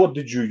 Yeah, and what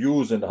did you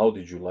use and how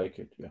did you like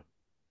it? Yeah.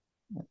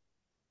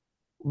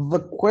 The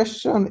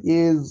question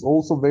is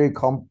also very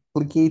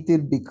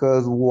complicated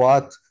because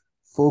what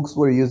folks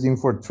were using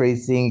for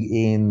tracing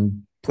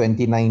in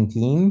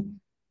 2019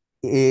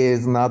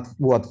 is not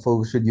what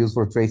folks should use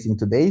for tracing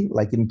today.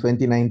 Like in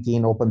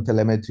 2019,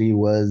 OpenTelemetry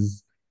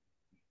was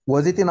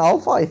it in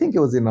alpha? I think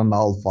it was in an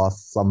alpha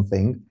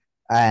something,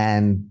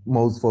 and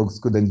most folks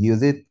couldn't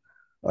use it.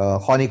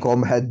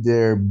 Honeycomb had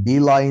their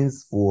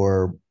beelines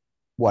for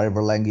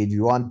whatever language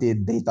you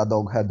wanted.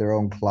 Datadog had their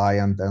own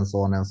client and so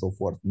on and so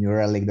forth. New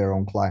Relic their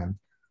own client.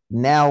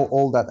 Now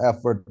all that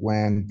effort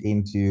went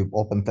into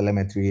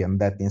OpenTelemetry and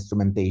that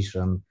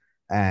instrumentation,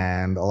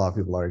 and a lot of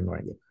people are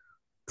ignoring it.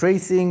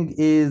 Tracing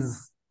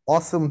is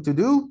awesome to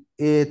do.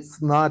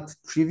 It's not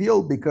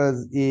trivial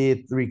because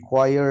it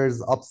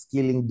requires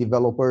upskilling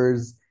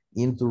developers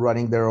into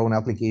running their own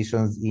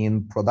applications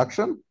in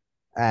production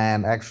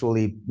and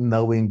actually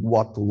knowing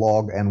what to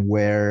log and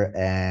where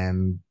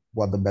and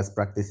what the best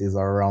practices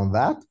are around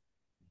that.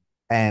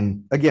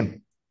 And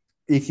again,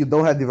 if you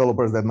don't have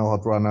developers that know how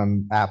to run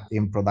an app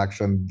in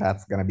production,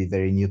 that's going to be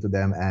very new to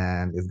them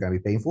and it's going to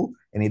be painful.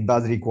 And it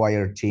does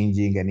require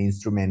changing and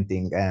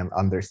instrumenting and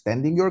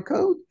understanding your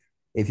code.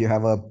 If you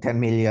have a 10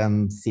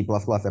 million C++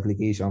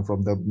 application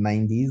from the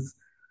 90s,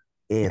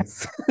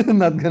 it's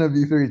not going to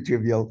be very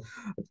trivial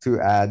to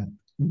add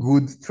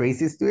good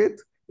traces to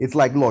it. It's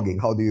like logging.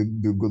 How do you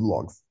do good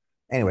logs?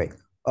 Anyway,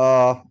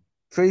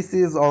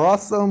 traces are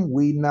awesome.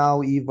 We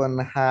now even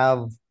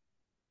have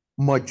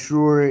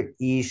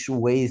mature-ish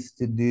ways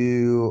to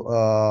do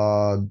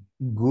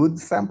good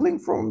sampling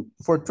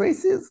for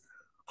traces.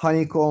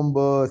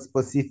 Honeycomb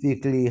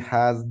specifically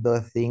has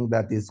the thing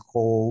that is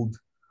called,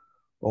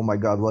 oh my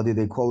God, what did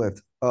they call it?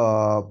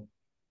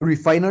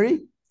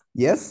 Refinery,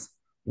 yes,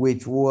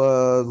 which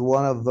was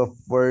one of the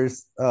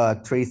first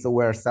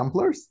trace-aware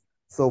samplers.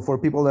 So for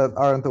people that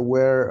aren't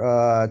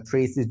aware,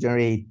 traces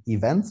generate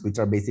events, which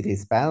are basically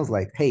spans,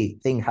 like, hey,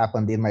 thing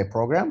happened in my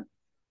program,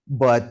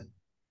 but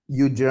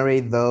you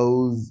generate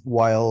those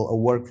while a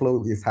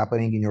workflow is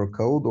happening in your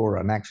code or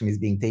an action is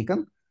being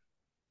taken.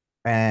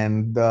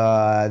 And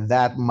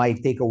that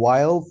might take a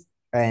while,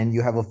 and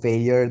you have a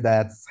failure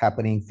that's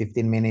happening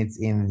 15 minutes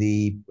in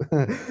the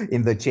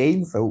in the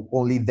chain. So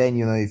only then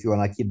you know if you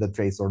want to keep the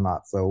trace or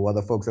not. So what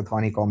the folks at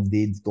Honeycomb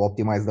did to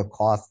optimize the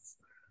costs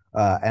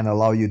and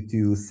allow you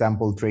to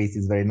sample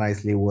traces very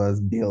nicely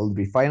was build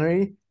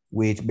Refinery,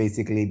 which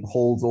basically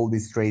holds all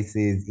these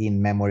traces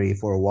in memory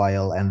for a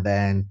while and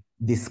then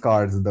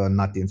discards the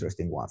not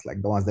interesting ones,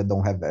 like the ones that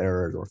don't have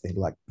errors or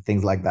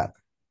things like that.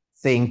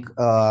 Think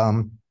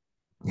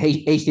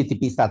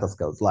HTTP status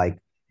codes. Like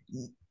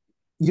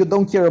you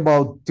don't care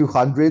about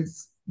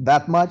 200s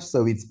that much,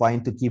 so it's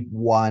fine to keep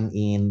 1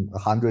 in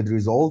 100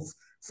 results.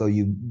 So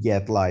you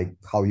get like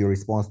how your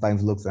response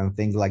times looks and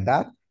things like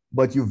that.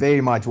 But you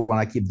very much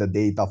want to keep the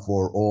data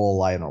for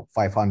all, I don't know,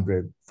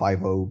 500,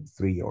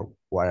 503 or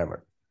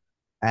whatever.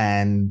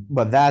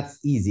 But that's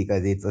easy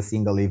because it's a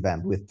single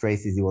event. With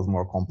traces, it was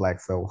more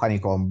complex. So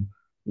Honeycomb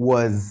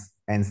was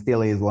and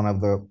still is one of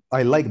the,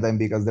 I like them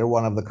because they're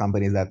one of the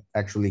companies that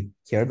actually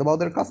cared about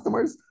their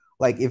customers.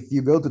 Like if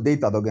you go to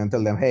Datadog and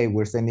tell them, hey,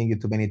 we're sending you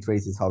too many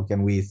traces, how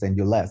can we send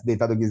you less?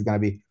 Datadog is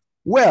going to be,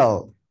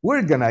 well,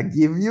 we're going to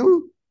give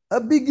you a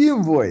big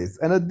invoice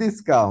and a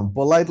discount.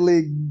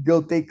 Politely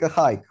go take a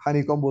hike.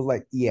 Honeycomb was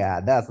like,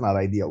 yeah, that's not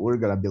ideal. We're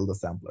going to build a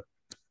sampler.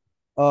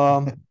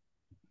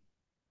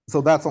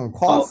 So that's on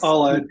cost.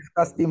 We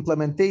discussed the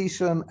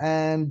implementation,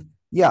 and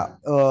yeah,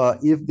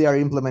 if they are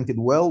implemented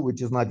well,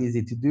 which is not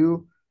easy to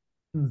do,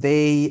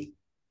 they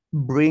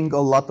bring a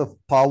lot of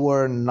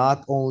power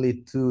not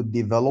only to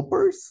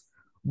developers,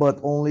 but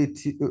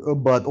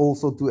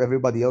also to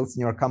everybody else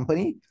in your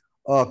company.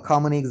 A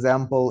common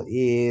example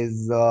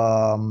is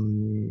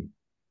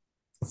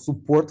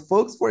support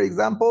folks, for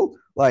example,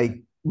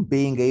 like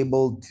being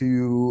able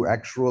to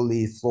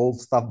actually solve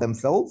stuff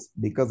themselves,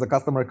 because the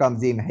customer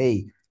comes in,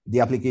 hey, the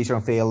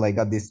application failed, I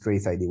got this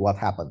trace ID, what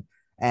happened?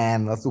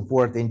 And a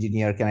support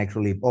engineer can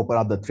actually open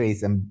up the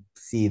trace and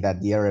see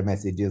that the error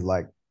message is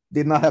like,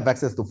 did not have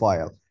access to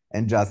file,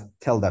 and just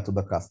tell that to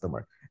the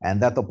customer.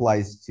 And that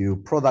applies to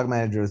product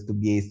managers, to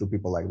BAs, to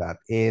people like that.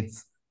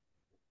 It's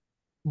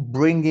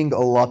bringing a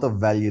lot of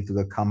value to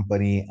the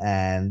company,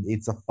 and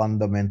it's a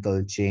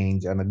fundamental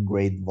change and a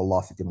great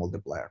velocity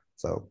multiplier.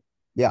 So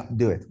yeah,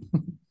 do it.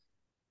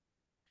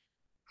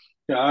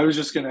 Yeah, I was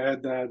just going to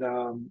add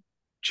that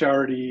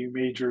Charity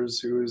Majors,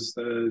 who is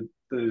the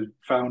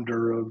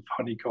founder of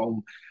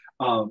Honeycomb,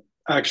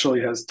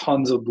 actually has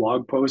tons of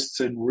blog posts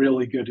and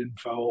really good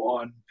info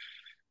on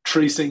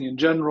tracing in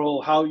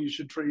general, how you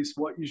should trace,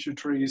 what you should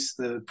trace,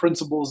 the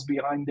principles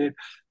behind it,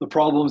 the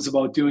problems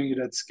about doing it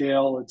at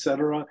scale,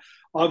 etc.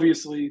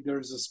 Obviously,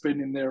 there's a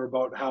spin in there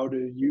about how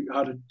to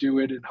do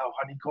it and how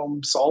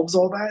Honeycomb solves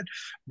all that,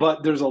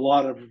 but there's a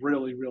lot of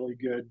really, really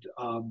good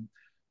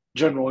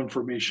general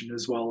information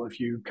as well. If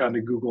you kind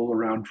of Google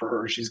around for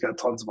her, she's got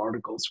tons of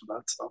articles for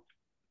that stuff.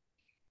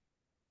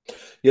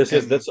 Yes,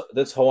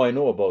 that's how I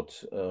know about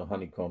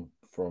Honeycomb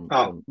from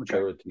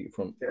Charity,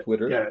 from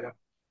Twitter. Yeah.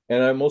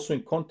 And I'm also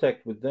in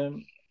contact with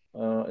them,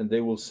 and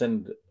they will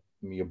send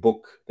me a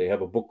book. They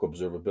have a book about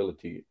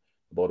observability,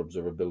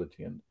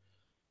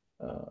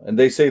 and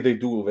they say they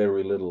do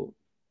very little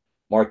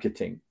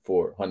marketing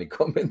for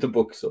Honeycomb in the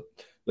book. So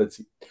let's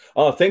see.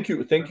 Thank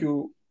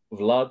you,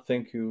 Vlad.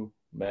 Thank you,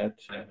 Matt.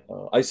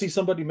 I see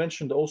somebody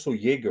mentioned also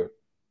Jaeger.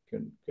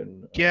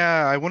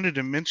 Yeah, I wanted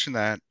to mention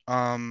that.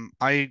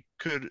 I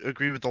could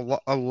agree with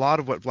a lot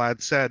of what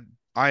Vlad said.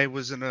 I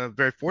was in a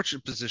very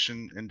fortunate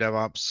position in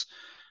DevOps.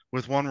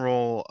 With one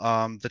role,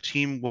 the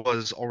team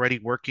was already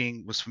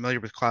working, was familiar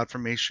with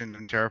CloudFormation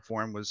and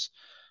Terraform, was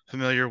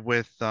familiar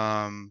with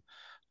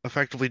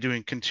effectively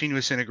doing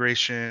continuous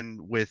integration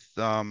with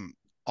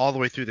all the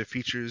way through the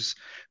features.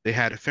 They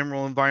had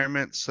ephemeral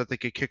environments that they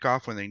could kick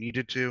off when they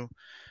needed to,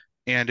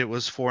 and it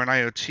was for an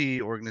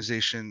IoT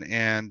organization.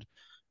 And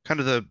kind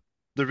of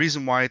the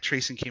reason why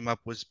tracing came up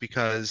was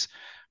because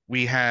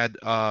we had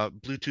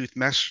Bluetooth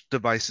mesh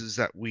devices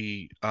that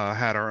we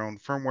had our own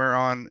firmware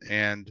on,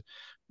 and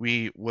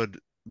we would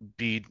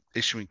be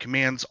issuing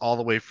commands all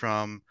the way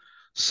from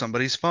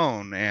somebody's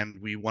phone, and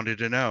we wanted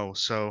to know,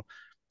 so,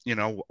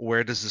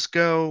 where does this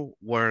go?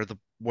 Where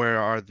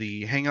are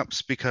the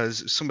hangups?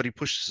 Because if somebody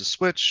pushes a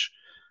switch,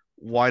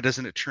 why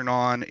doesn't it turn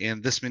on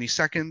in this many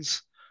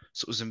seconds?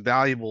 So it was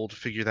invaluable to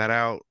figure that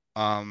out.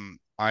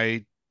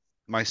 I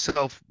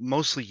myself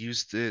mostly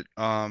used it,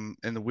 and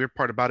the weird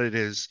part about it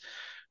is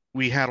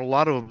we had a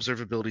lot of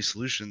observability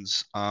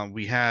solutions.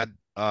 We had,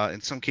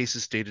 in some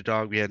cases,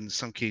 Datadog. We had, in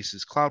some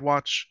cases,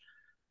 CloudWatch.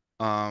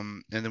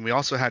 And then we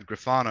also had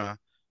Grafana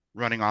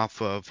running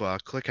off of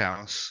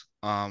ClickHouse,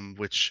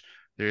 which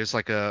there is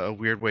like a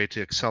weird way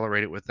to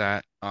accelerate it with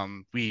that.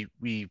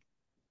 We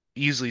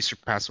easily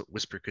surpassed what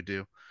Whisper could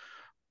do.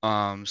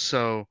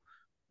 So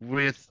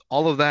with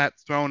all of that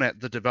thrown at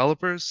the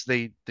developers,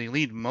 they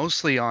leaned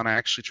mostly on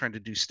actually trying to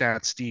do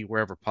stats D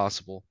wherever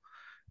possible.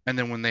 And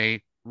then when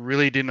they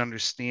really didn't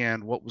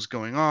understand what was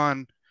going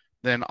on,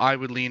 then I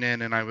would lean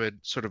in and I would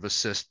sort of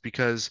assist,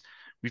 because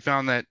we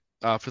found that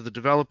for the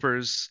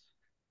developers,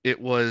 it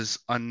was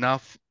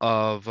enough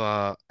of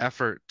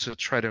effort to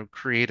try to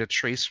create a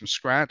trace from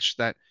scratch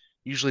that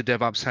usually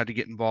DevOps had to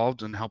get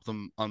involved and help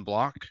them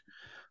unblock.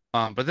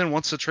 But then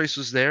once the trace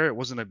was there, it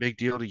wasn't a big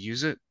deal to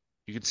use it.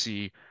 You could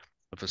see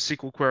if a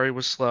SQL query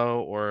was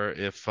slow, or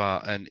if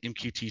an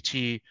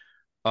MQTT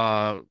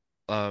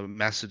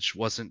message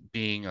wasn't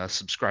being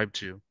subscribed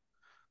to.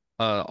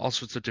 All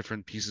sorts of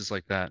different pieces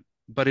like that.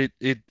 But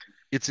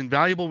it's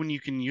invaluable when you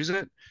can use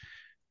it.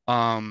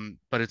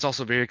 But it's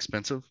also very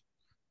expensive,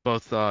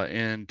 both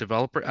in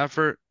developer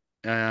effort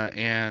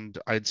and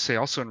I'd say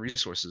also in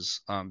resources,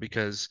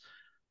 because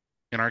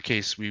in our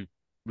case, we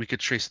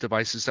could trace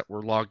devices that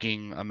were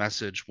logging a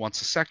message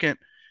once a second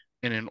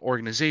in an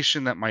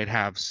organization that might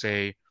have,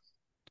 say,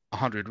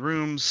 100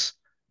 rooms,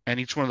 and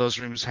each one of those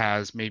rooms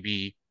has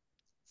maybe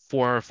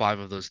 4 or 5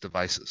 of those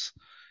devices,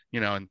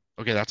 and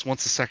okay, that's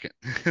once a second.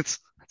 It's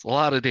a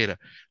lot of data.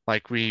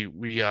 Like we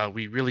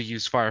really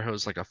use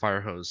Firehose like a fire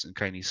hose in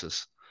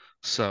Kinesis.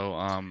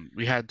 So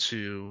we had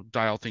to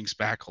dial things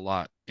back a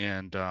lot,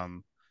 and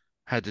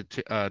had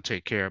to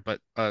take care. But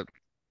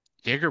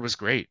Jaeger was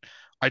great.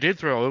 I did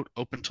throw out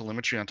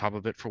OpenTelemetry on top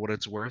of it for what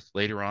it's worth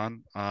later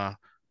on,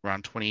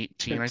 around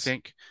 2018, I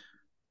think,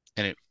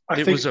 and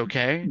it was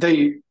okay.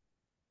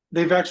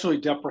 They've actually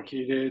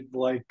deprecated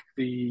like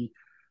the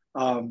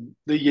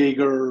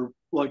Jaeger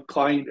like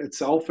client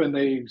itself, and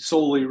they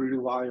solely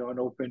rely on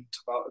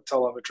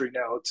OpenTelemetry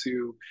now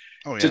to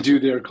do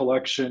their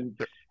collection.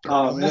 They're And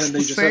then almost they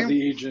the just same. have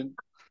the agent,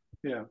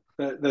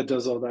 that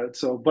does all that.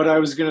 So, but I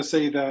was gonna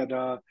say that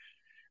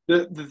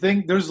the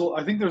thing,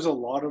 I think there's a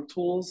lot of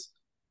tools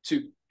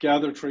to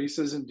gather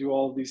traces and do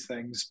all of these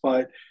things,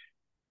 but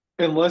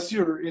unless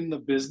you're in the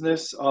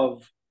business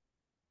of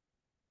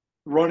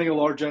running a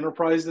large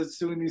enterprise that's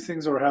doing these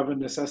things, or have a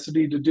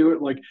necessity to do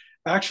it, like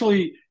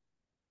actually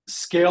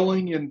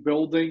scaling and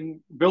building,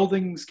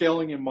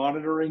 scaling and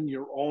monitoring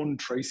your own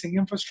tracing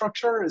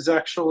infrastructure is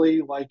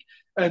actually like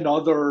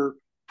another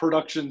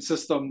production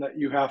system that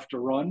you have to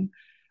run.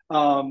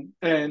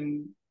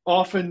 And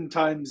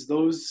oftentimes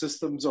those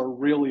systems are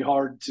really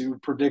hard to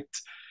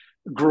predict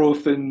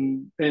growth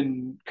in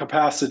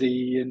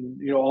capacity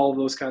and all of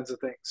those kinds of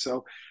things.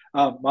 So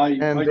my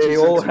they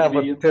all have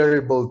a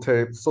terrible,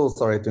 so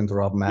sorry to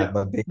interrupt, Matt,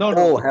 but they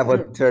all have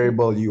a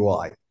terrible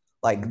UI.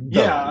 Like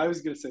I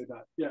was gonna say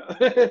that.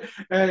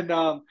 And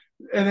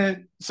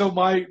then so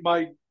my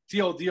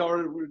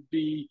TLDR would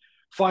be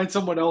find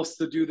someone else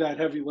to do that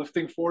heavy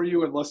lifting for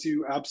you, unless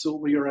you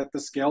absolutely are at the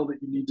scale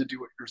that you need to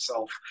do it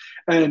yourself.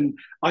 And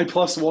I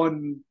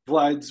 +1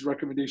 Vlad's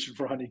recommendation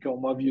for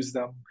Honeycomb. I've used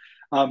them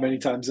many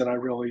times, and I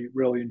really,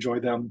 really enjoy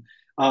them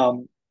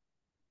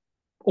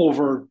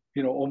over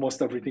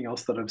almost everything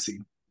else that I've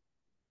seen.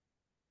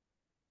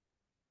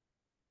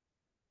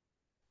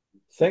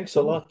 Thanks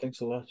a lot.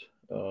 Thanks a lot.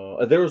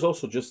 There is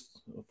also,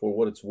 just for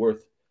what it's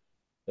worth,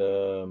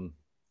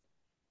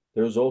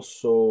 there's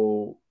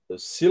also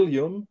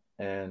Cilium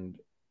and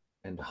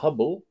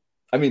Hubble.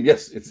 I mean,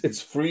 yes,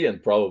 it's free,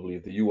 and probably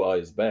the UI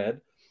is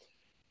bad,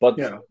 but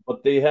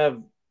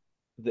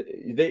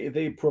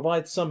they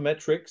provide some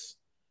metrics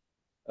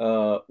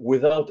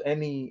without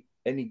any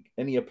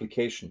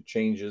application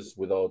changes,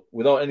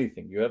 without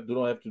anything. You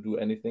don't have to do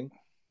anything.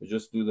 You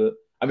just do the.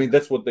 I mean,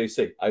 that's what they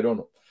say. I don't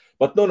know,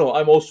 but no.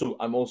 I'm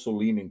also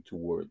leaning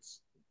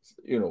towards,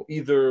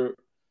 either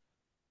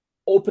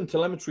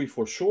OpenTelemetry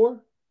for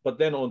sure, but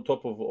then on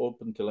top of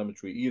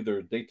OpenTelemetry,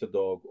 either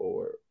Datadog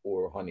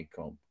or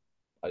Honeycomb.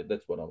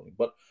 That's what I'm wondering.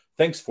 But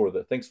thanks for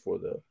the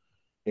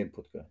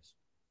input, guys.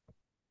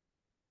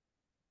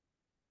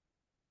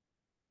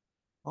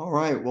 All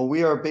right. Well,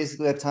 we are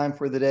basically at time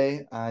for the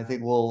day. I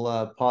think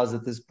we'll pause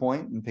at this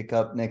point and pick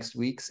up next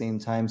week, same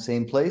time,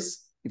 same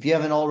place. If you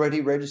haven't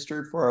already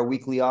registered for our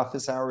weekly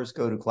office hours,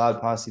 go to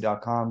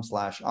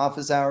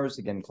cloudposse.com/office hours.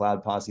 Again,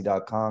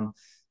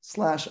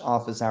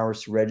 cloudposse.com/office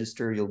hours to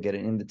register. You'll get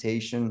an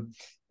invitation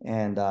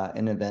and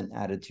an event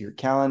added to your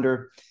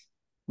calendar.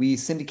 We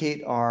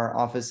syndicate our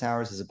office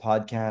hours as a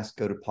podcast.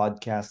 Go to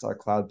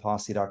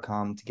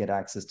podcast.cloudposse.com to get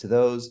access to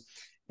those.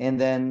 And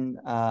then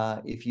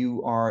if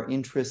you are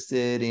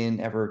interested in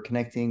ever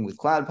connecting with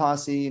Cloud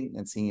Posse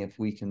and seeing if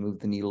we can move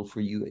the needle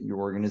for you at your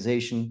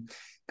organization,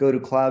 go to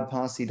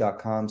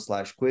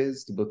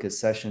cloudposse.com/quiz to book a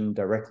session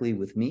directly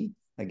with me.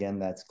 Again,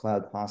 that's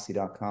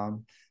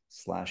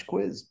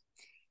cloudposse.com/quiz.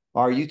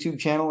 Our YouTube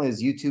channel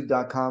is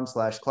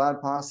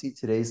youtube.com/cloudposse.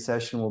 Today's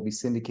session will be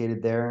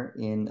syndicated there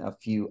in a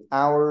few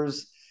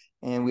hours.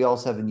 And we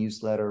also have a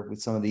newsletter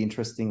with some of the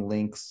interesting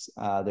links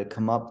that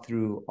come up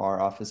through our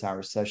office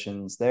hours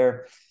sessions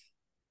there.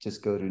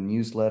 Just go to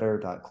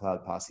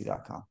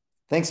newsletter.cloudposse.com.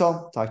 Thanks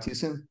all. Talk to you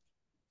soon.